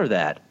counter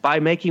that by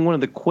making one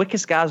of the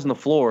quickest guys on the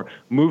floor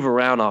move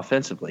around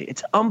offensively.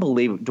 It's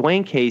unbelievable.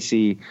 Dwayne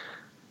Casey,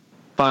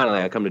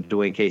 finally I come to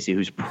Dwayne Casey,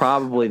 who's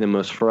probably the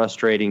most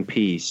frustrating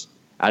piece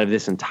out of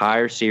this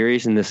entire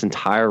series and this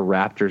entire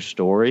Raptors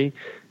story.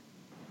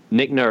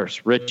 Nick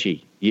Nurse,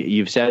 Richie,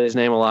 you've said his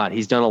name a lot.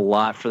 He's done a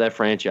lot for that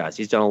franchise.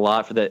 He's done a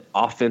lot for the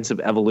offensive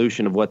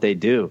evolution of what they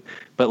do.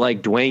 But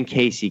Dwayne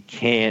Casey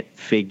can't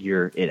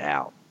figure it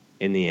out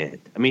in the end.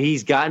 I mean,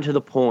 he's gotten to the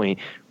point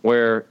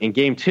where in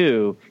Game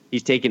 2,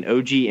 he's taken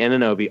OG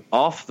Anunoby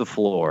off the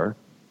floor,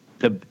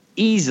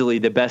 easily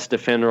the best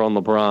defender on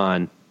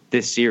LeBron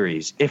this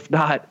series, if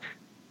not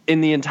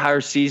in the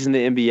entire season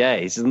of the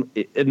NBA. He's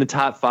in the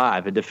top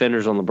 5 of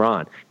defenders on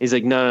LeBron. He's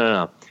like,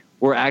 no.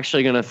 We're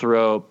actually going to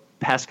throw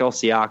Pascal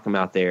Siakam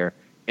out there.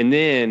 And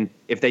then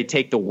if they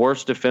take the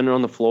worst defender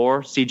on the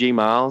floor, CJ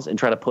Miles, and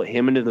try to put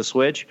him into the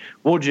switch,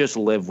 we'll just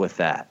live with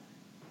that.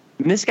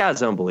 And this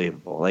guy's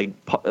unbelievable.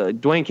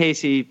 Dwayne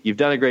Casey, you've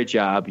done a great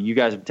job. You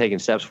guys have taken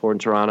steps forward in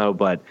Toronto,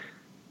 but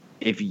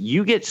if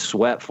you get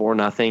swept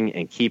 4-0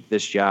 and keep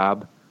this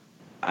job,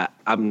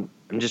 I'm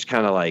just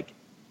kind of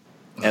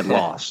at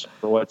loss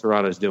for what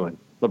Toronto's doing.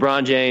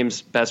 LeBron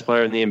James, best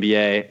player in the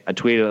NBA. I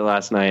tweeted it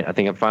last night. I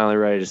think I'm finally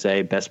ready to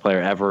say best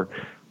player ever.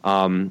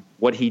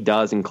 What he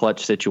does in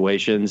clutch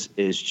situations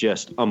is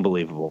just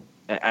unbelievable.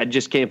 I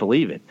just can't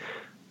believe it.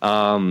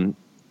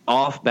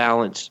 Off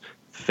balance,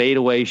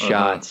 fadeaway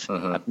shots.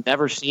 I've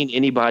never seen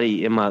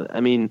anybody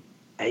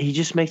he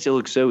just makes it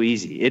look so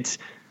easy. It's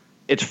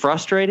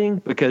frustrating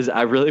because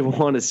I really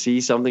want to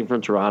see something from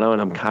Toronto,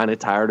 and I'm kind of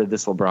tired of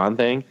this LeBron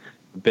thing.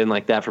 I've been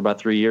like that for about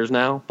 3 years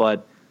now,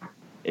 but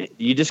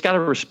you just got to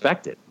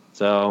respect it.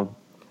 So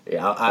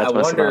yeah, I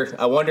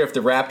wonder if the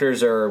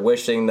Raptors are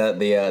wishing that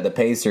the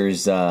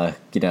Pacers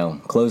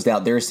closed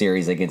out their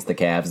series against the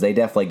Cavs. They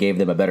definitely gave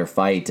them a better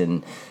fight,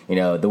 and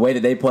the way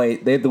that they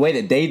played, the way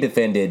that they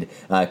defended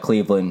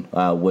Cleveland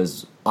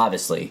was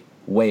obviously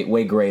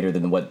way greater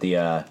than what the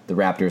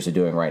Raptors are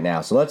doing right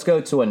now. So let's go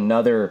to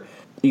another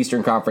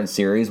Eastern Conference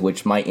series,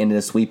 which might end in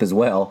a sweep as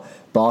well.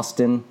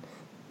 Boston,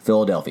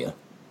 Philadelphia.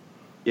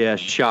 Yeah,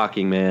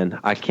 shocking, man.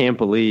 I can't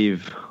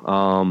believe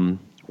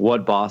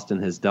what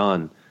Boston has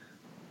done.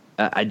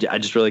 I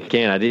just really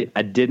can't.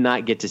 I did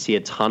not get to see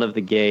a ton of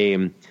the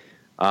game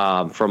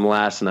from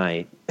last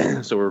night.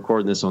 So we're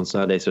recording this on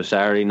Sunday. So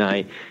Saturday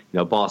night,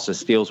 Boston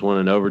steals one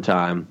in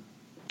overtime.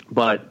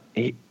 But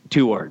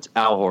 2 words,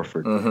 Al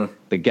Horford.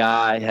 The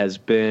guy has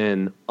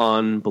been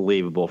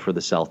unbelievable for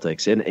the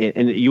Celtics.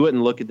 And you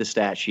wouldn't look at the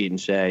stat sheet and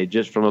say,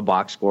 just from a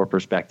box score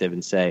perspective,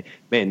 and say,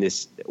 man,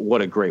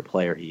 what a great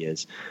player he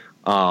is.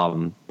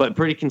 But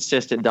pretty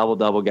consistent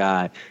double-double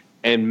guy,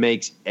 and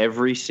makes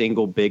every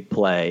single big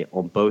play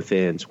on both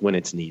ends when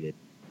it's needed.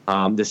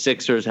 The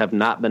Sixers have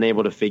not been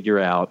able to figure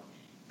out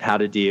how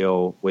to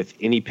deal with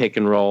any pick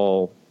and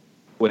roll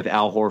with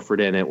Al Horford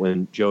in it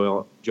when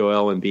Joel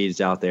Embiid's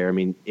out there. I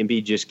mean,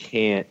 Embiid just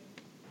can't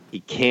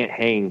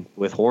hang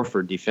with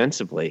Horford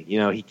defensively.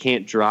 He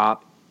can't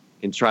drop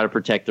and try to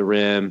protect the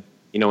rim,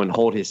 and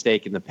hold his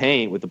stake in the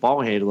paint with the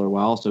ball handler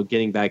while also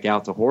getting back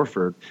out to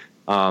Horford,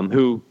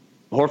 who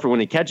Horford, when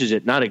he catches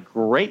it, not a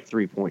great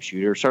three-point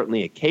shooter,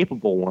 certainly a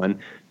capable one,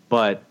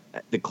 but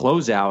the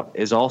closeout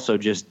is also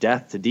just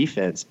death to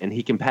defense, and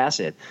he can pass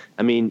it.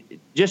 I mean,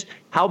 just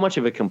how much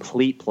of a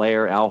complete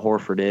player Al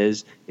Horford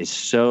is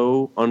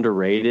so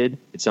underrated.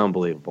 It's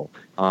unbelievable.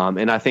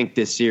 And I think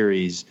this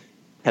series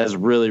has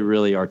really,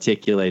 really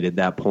articulated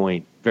that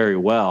point very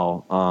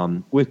well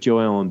with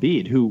Joel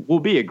Embiid, who will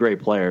be a great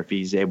player if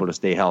he's able to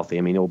stay healthy.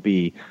 I mean, he'll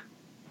be,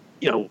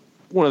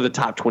 one of the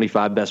top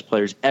 25 best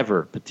players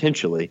ever,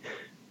 potentially.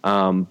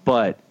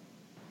 But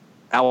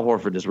Al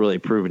Horford has really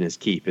proven his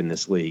keep in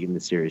this league, in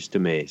this series, to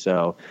me.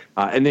 So,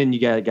 and then you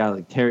got a guy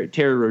like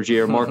Terry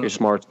Rozier, Marcus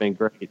Smart's been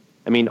great.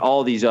 I mean,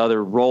 all these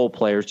other role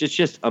players, it's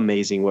just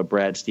amazing what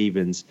Brad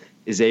Stevens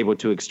is able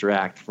to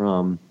extract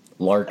from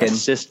Larkin.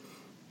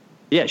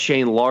 Yeah,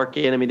 Shane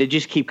Larkin. I mean, they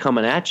just keep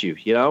coming at you,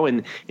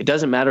 and it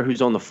doesn't matter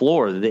who's on the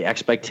floor. The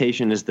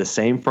expectation is the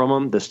same from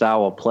them. The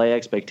style of play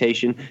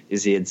expectation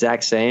is the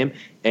exact same.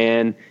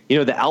 And,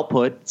 the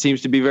output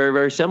seems to be very,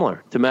 very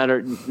similar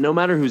no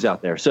matter who's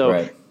out there. So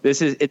right.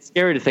 It's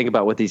scary to think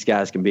about what these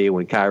guys can be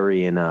when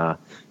Kyrie and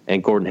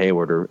Gordon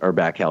Hayward are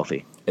back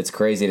healthy. It's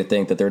crazy to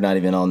think that they're not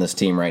even on this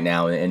team right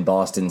now, and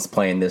Boston's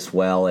playing this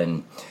well.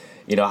 And,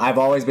 I've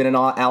always been an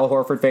Al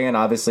Horford fan.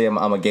 Obviously, I'm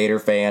a Gator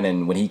fan,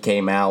 and when he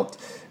came out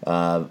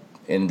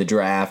in the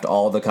draft,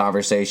 all the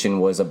conversation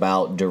was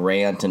about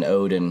Durant and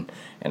Oden,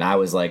 and I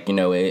was like,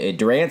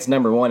 Durant's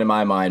number one in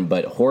my mind,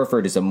 but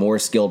Horford is a more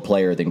skilled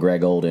player than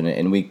Greg Oden,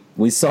 and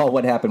we saw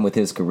what happened with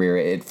his career.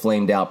 It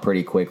flamed out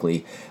pretty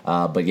quickly,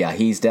 but yeah,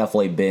 he's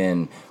definitely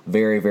been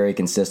very, very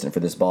consistent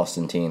for this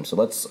Boston team. So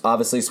let's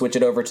obviously switch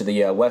it over to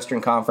the Western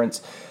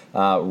Conference.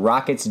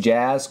 Rockets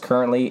Jazz,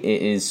 currently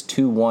it is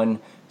 2-1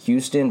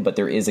 Houston, but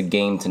there is a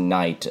game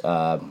tonight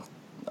on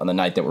the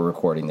night that we're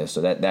recording this,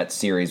 so that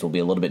series will be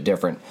a little bit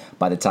different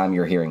by the time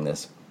you're hearing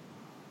this.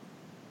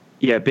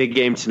 Yeah, big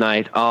game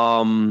tonight.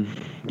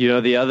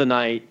 The other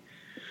night,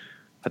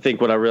 I think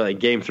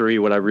Game 3,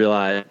 what I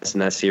realized in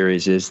that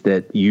series is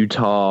that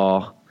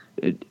Utah,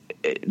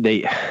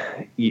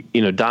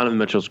 Donovan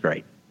Mitchell's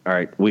great. All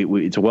right,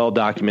 it's well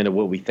documented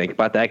what we think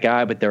about that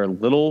guy, but they're a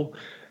little,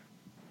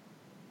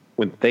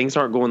 when things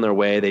aren't going their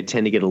way, they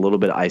tend to get a little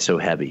bit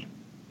ISO heavy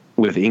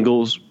with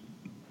Ingles,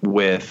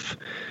 with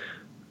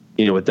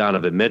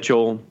Donovan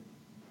Mitchell.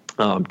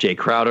 Jay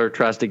Crowder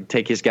tries to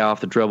take his guy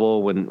off the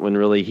dribble when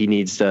really he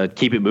needs to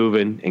keep it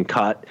moving and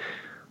cut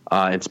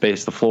and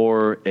space the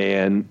floor.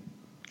 And,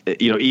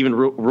 even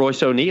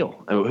Royce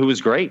O'Neal, who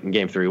was great in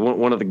Game 3,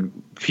 one of the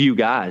few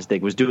guys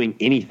that was doing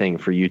anything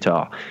for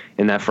Utah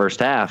in that first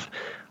half.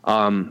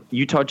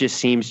 Utah just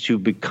seems to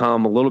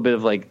become a little bit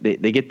of like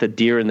they get the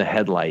deer in the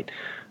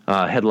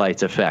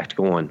headlights effect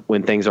going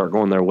when things aren't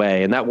going their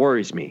way. And that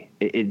worries me.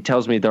 It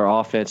tells me their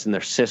offense and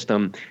their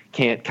system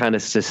can't kind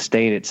of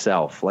sustain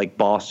itself like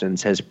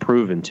Boston's has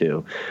proven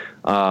to,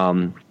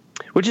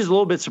 which is a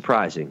little bit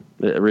surprising,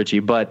 Richie.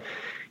 But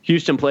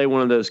Houston played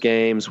one of those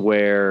games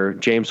where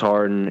James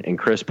Harden and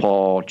Chris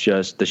Paul,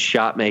 just the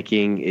shot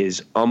making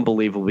is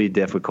unbelievably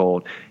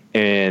difficult.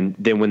 And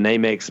then when they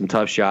make some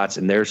tough shots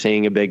and they're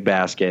seeing a big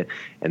basket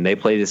and they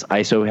play this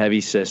ISO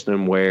heavy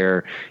system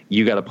where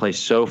you got to play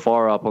so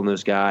far up on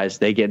those guys,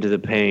 they get into the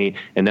paint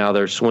and now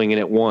they're swinging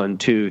at 1,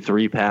 2,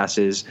 3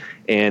 passes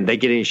and they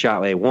get any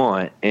shot they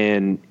want.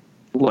 And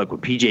look,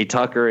 with PJ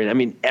Tucker, and I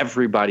mean,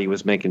 everybody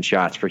was making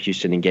shots for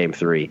Houston in Game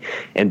 3.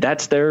 And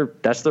that's their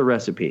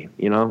recipe.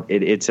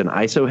 It's an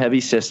ISO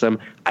heavy system.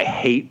 I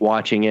hate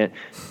watching it,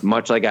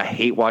 much like I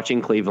hate watching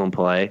Cleveland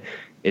play.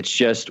 It's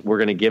just we're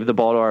going to give the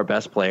ball to our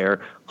best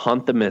player,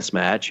 hunt the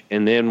mismatch,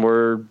 and then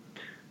we're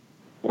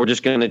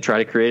just going to try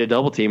to create a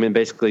double team and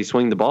basically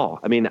swing the ball.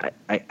 I mean,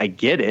 I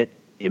get it.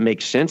 It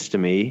makes sense to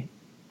me.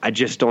 I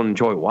just don't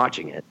enjoy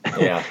watching it.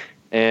 Yeah.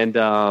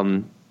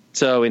 And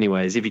so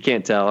anyways, if you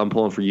can't tell, I'm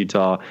pulling for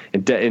Utah.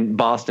 And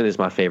Boston is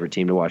my favorite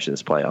team to watch in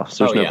this playoffs.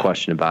 There's no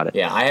question about it.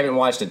 Yeah, I haven't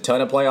watched a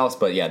ton of playoffs,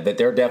 but yeah,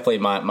 they're definitely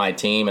my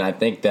team, and I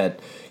think that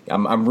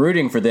I'm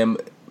rooting for them.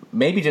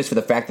 Maybe just for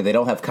the fact that they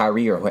don't have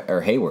Kyrie or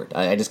Hayward.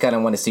 I just kind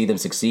of want to see them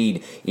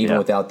succeed even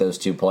without those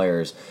two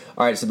players.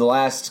 All right, so the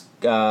last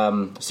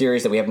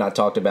series that we have not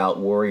talked about,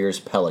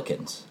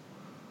 Warriors-Pelicans.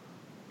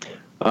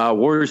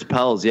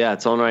 Warriors-Pels, yeah,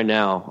 it's on right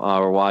now.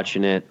 We're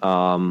watching it.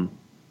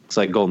 Looks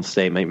like Golden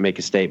State might make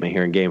a statement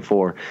here in Game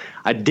 4.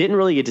 I didn't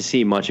really get to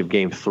see much of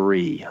Game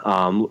 3.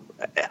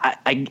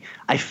 I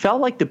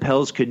felt like the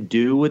Pels could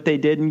do what they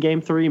did in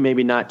Game 3,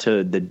 maybe not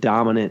to the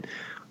dominant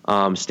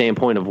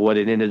standpoint of what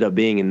it ended up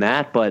being in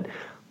that, but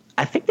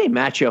I think they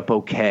match up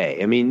okay.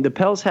 I mean, the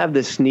Pels have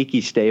this sneaky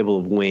stable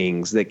of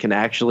wings that can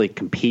actually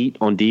compete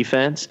on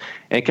defense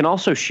and can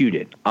also shoot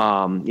it.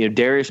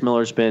 Darius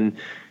Miller's been,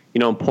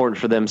 important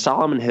for them.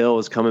 Solomon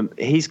Hill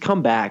he's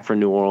come back from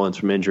New Orleans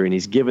from injury, and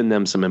he's given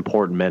them some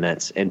important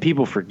minutes. And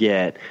people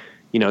forget,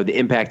 the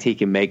impact he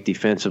can make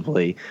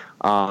defensively.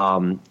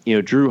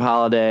 Drew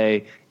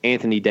Holiday,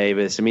 Anthony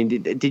Davis. I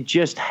mean,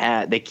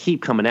 they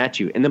keep coming at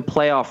you. And then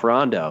playoff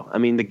Rondo. I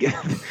mean,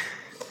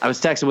 I was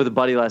texting with a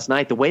buddy last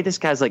night. The way this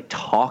guy's like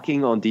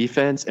talking on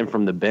defense and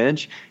from the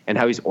bench and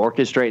how he's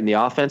orchestrating the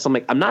offense, I'm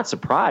like, I'm not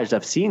surprised.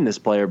 I've seen this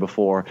player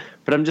before,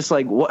 but I'm just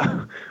like,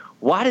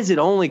 why does it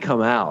only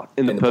come out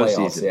in the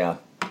postseason? Playoffs,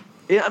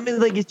 yeah, I mean,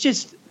 like, it's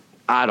just,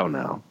 I don't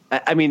know.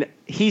 I mean,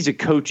 he's a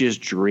coach's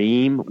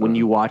dream when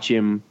you watch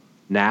him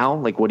now,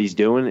 like what he's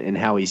doing and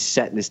how he's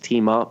setting his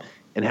team up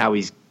and how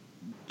he's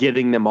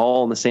getting them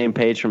all on the same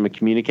page from a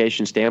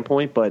communication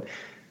standpoint. But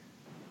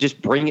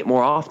just bring it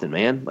more often,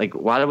 man. Like,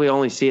 why do we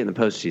only see it in the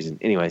postseason?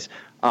 Anyways,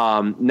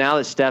 now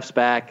that Steph's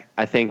back,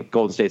 I think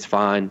Golden State's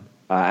fine.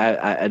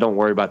 I don't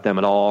worry about them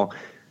at all.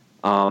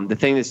 The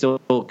thing that still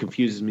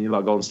confuses me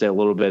about Golden State a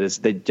little bit is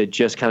they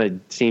just kind of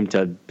seem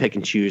to pick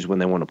and choose when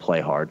they want to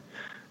play hard,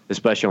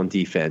 especially on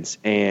defense.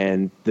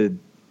 And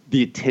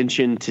the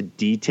attention to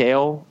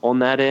detail on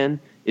that end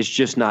is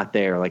just not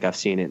there like I've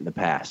seen it in the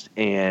past.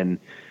 And,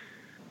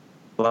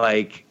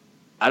 like,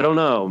 I don't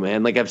know,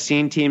 man. Like, I've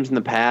seen teams in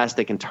the past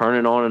that can turn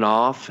it on and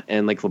off,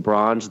 and, like,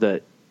 LeBron's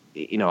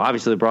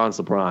obviously LeBron's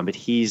LeBron, but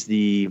he's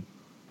the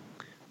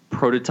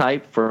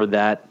prototype for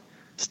that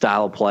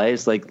style of play.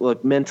 It's like,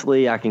 look,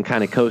 mentally I can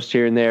kind of coast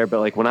here and there, but,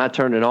 like, when I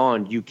turn it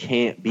on, you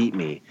can't beat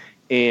me.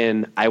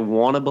 And I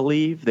want to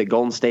believe that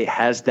Golden State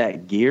has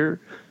that gear,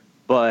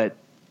 but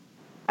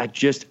I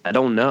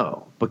don't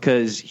know,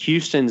 because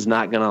Houston's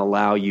not going to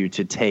allow you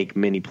to take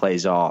many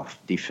plays off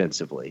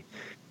defensively.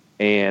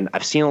 And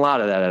I've seen a lot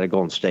of that out of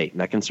Golden State,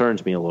 and that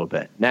concerns me a little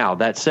bit. Now,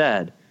 that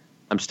said,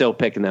 I'm still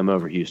picking them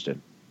over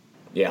Houston.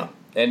 Yeah,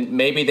 and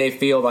maybe they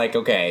feel like,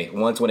 okay,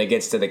 when it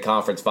gets to the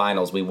conference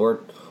finals, we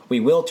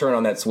will turn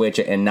on that switch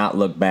and not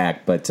look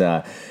back. But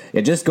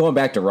just going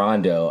back to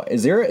Rondo,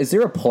 is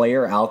there a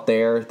player out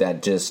there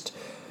that just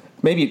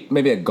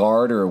maybe a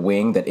guard or a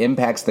wing that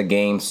impacts the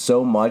game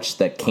so much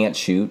that can't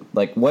shoot?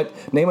 Like,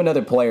 name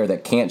another player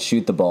that can't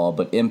shoot the ball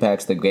but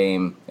impacts the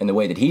game in the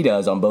way that he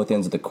does on both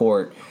ends of the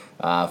court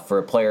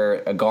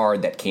for a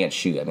guard that can't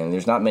shoot. I mean,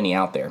 there's not many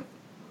out there.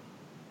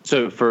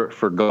 So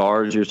for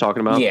guards you're talking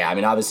about? Yeah, I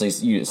mean,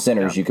 obviously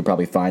centers, you could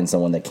probably find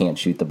someone that can't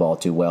shoot the ball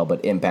too well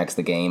but impacts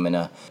the game in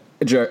a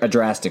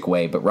drastic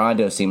way. But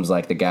Rondo seems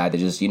like the guy that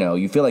just,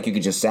 you feel like you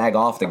could just sag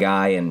off the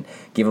guy and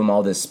give him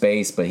all this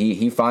space, but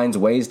he finds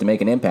ways to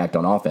make an impact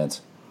on offense.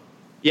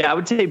 Yeah, I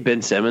would say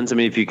Ben Simmons. I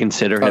mean, if you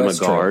consider him a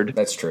guard. True.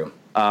 That's true.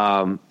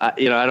 I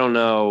don't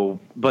know,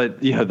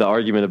 but the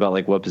argument about,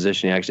 like, what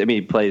position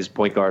he plays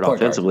point guard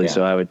offensively,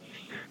 so I would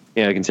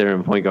consider him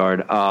a point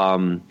guard. I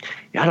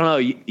don't know,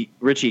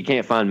 Richie, you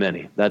can't find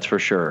many, that's for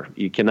sure.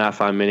 You cannot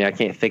find many. I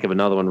can't think of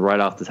another one right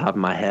off the top of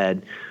my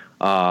head.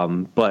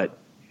 But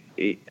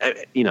like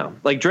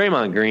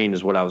Draymond Green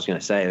is what I was going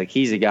to say. Like,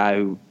 he's a guy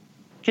who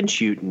can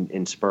shoot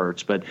in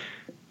spurts, but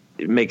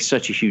it makes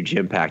such a huge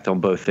impact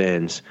on both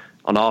ends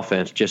on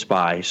offense just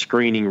by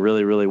screening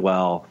really, really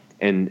well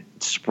and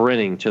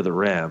sprinting to the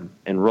rim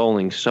and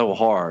rolling so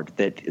hard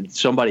that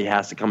somebody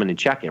has to come in and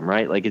check him,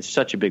 right? Like, it's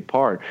such a big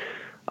part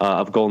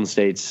of Golden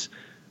State's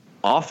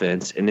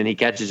offense, and then he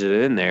catches it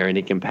in there and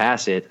he can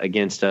pass it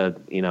against a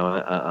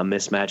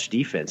mismatched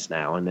defense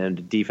now, and then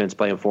the defense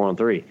playing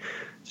 4-on-3.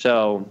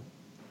 So,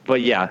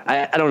 but yeah,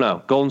 I don't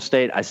know. Golden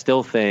State, I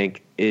still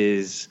think,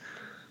 is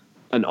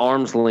an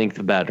arm's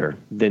length better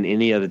than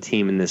any other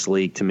team in this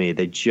league to me.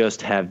 They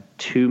just have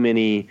too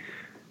many.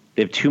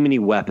 They have too many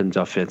weapons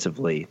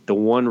offensively. The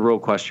one real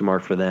question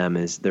mark for them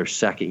is their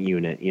second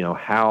unit.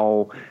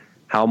 How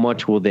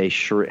much will they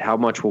how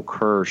much will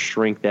Kerr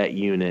shrink that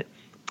unit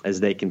as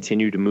they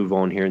continue to move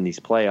on here in these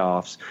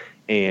playoffs?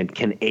 And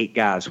can 8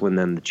 guys win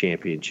them the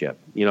championship?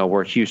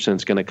 Where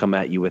Houston's going to come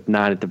at you with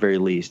 9 at the very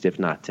least, if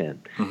not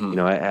 10. Mm-hmm.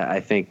 I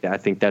think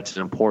that's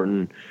an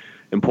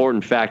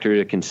important factor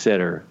to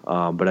consider.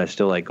 But I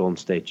still like Golden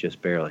State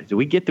just barely. Did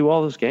we get through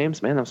all those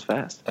games? Man, that was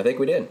fast. I think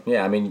we did.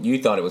 Yeah, I mean,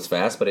 you thought it was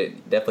fast, but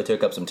it definitely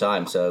took up some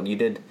time. So you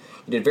did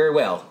very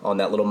well on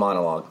that little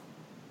monologue.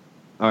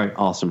 All right,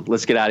 awesome.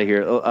 Let's get out of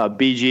here.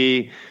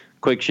 BG,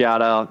 quick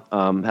shout out.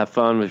 Have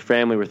fun with your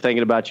family. We're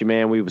thinking about you,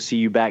 man. We will see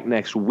you back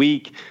next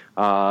week.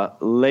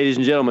 Ladies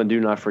and gentlemen, do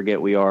not forget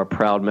we are a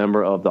proud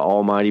member of the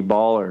Almighty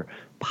Baller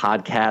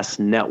Podcast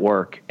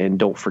Network. And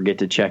don't forget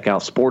to check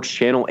out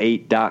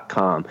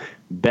sportschannel8.com.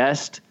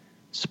 Best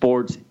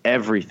sports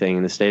everything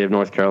in the state of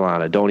North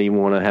Carolina. Don't even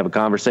want to have a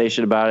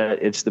conversation about it.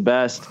 It's the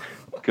best.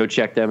 Go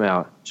check them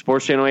out.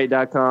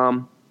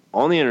 sportschannel8.com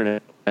on the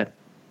internet.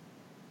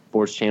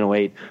 Sports Channel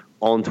 8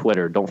 on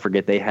Twitter. Don't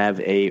forget they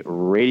have a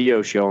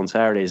radio show on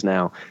Saturdays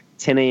now,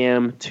 10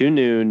 a.m. to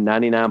noon,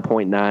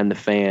 99.9 The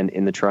Fan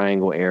in the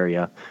Triangle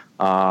area.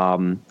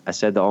 I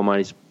said the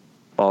Almighty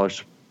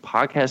Ballers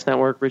Podcast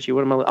Network. Richie,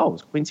 what am I? Oh,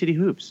 it's Queen City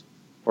Hoops,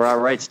 where I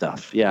write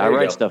stuff. Yeah, I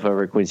write stuff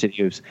over at Queen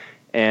City Hoops.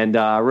 And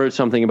I wrote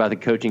something about the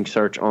coaching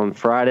search on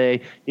Friday.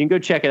 You can go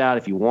check it out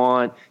if you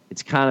want.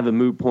 It's kind of a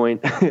moot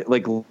point.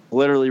 Like,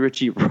 literally,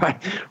 Richie,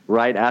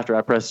 right after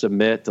I press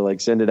submit to,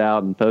 like, send it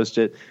out and post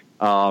it,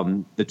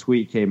 the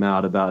tweet came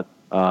out about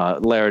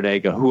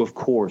Larranaga, who, of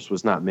course,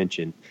 was not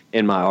mentioned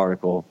in my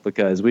article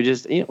because we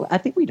just, I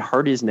think we'd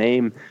heard his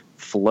name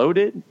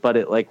floated, but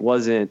it, like,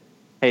 wasn't,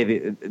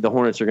 hey, the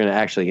Hornets are going to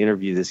actually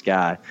interview this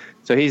guy.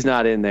 So he's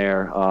not in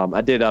there.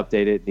 I did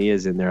update it, and he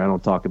is in there. I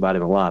don't talk about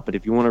him a lot. But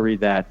if you want to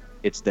read that,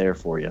 it's there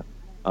for you.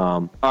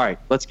 All right,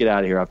 let's get out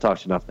of here. I've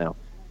talked enough now.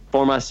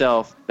 For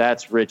myself,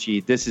 that's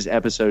Richie. This is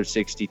episode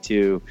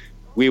 62.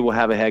 We will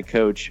have a head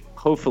coach,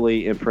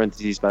 hopefully in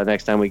parentheses, by the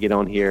next time we get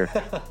on here.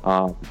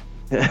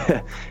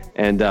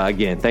 And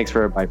again, thanks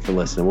for everybody for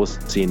listening. We'll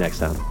see you next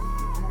time.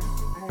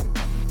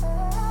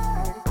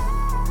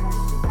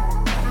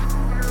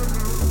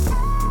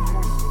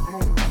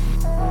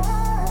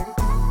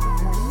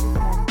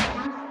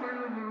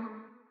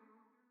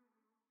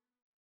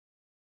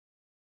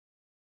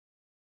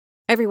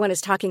 Everyone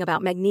is talking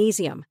about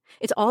magnesium.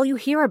 It's all you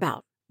hear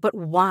about. But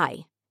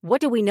why?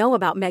 What do we know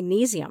about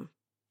magnesium?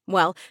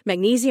 Well,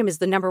 magnesium is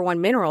the number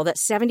one mineral that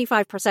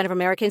 75% of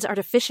Americans are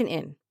deficient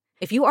in.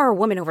 If you are a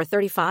woman over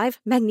 35,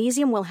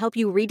 magnesium will help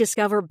you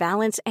rediscover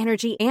balance,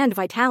 energy, and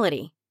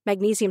vitality.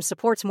 Magnesium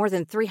supports more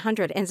than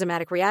 300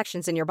 enzymatic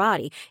reactions in your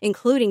body,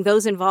 including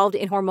those involved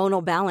in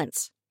hormonal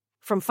balance.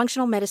 From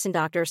functional medicine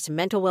doctors to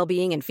mental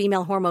well-being and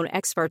female hormone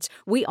experts,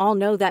 we all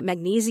know that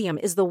magnesium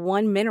is the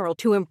one mineral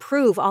to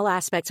improve all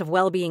aspects of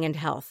well-being and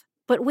health.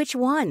 But which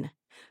one?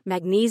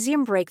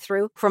 Magnesium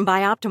Breakthrough from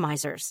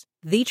Bioptimizers,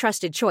 the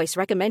trusted choice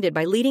recommended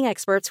by leading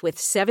experts with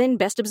 7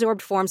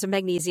 best-absorbed forms of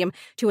magnesium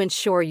to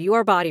ensure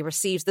your body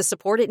receives the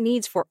support it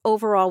needs for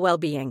overall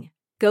well-being.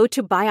 Go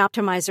to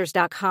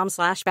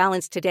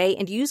bioptimizers.com/balance today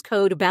and use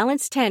code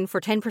BALANCE10 for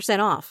 10%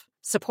 off.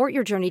 Support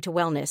your journey to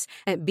wellness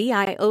at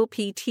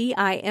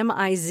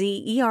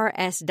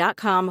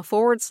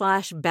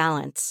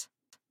bioptimizers.com/balance.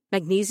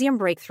 Magnesium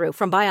Breakthrough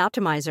from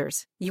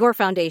Bioptimizers, your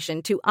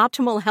foundation to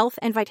optimal health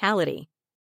and vitality.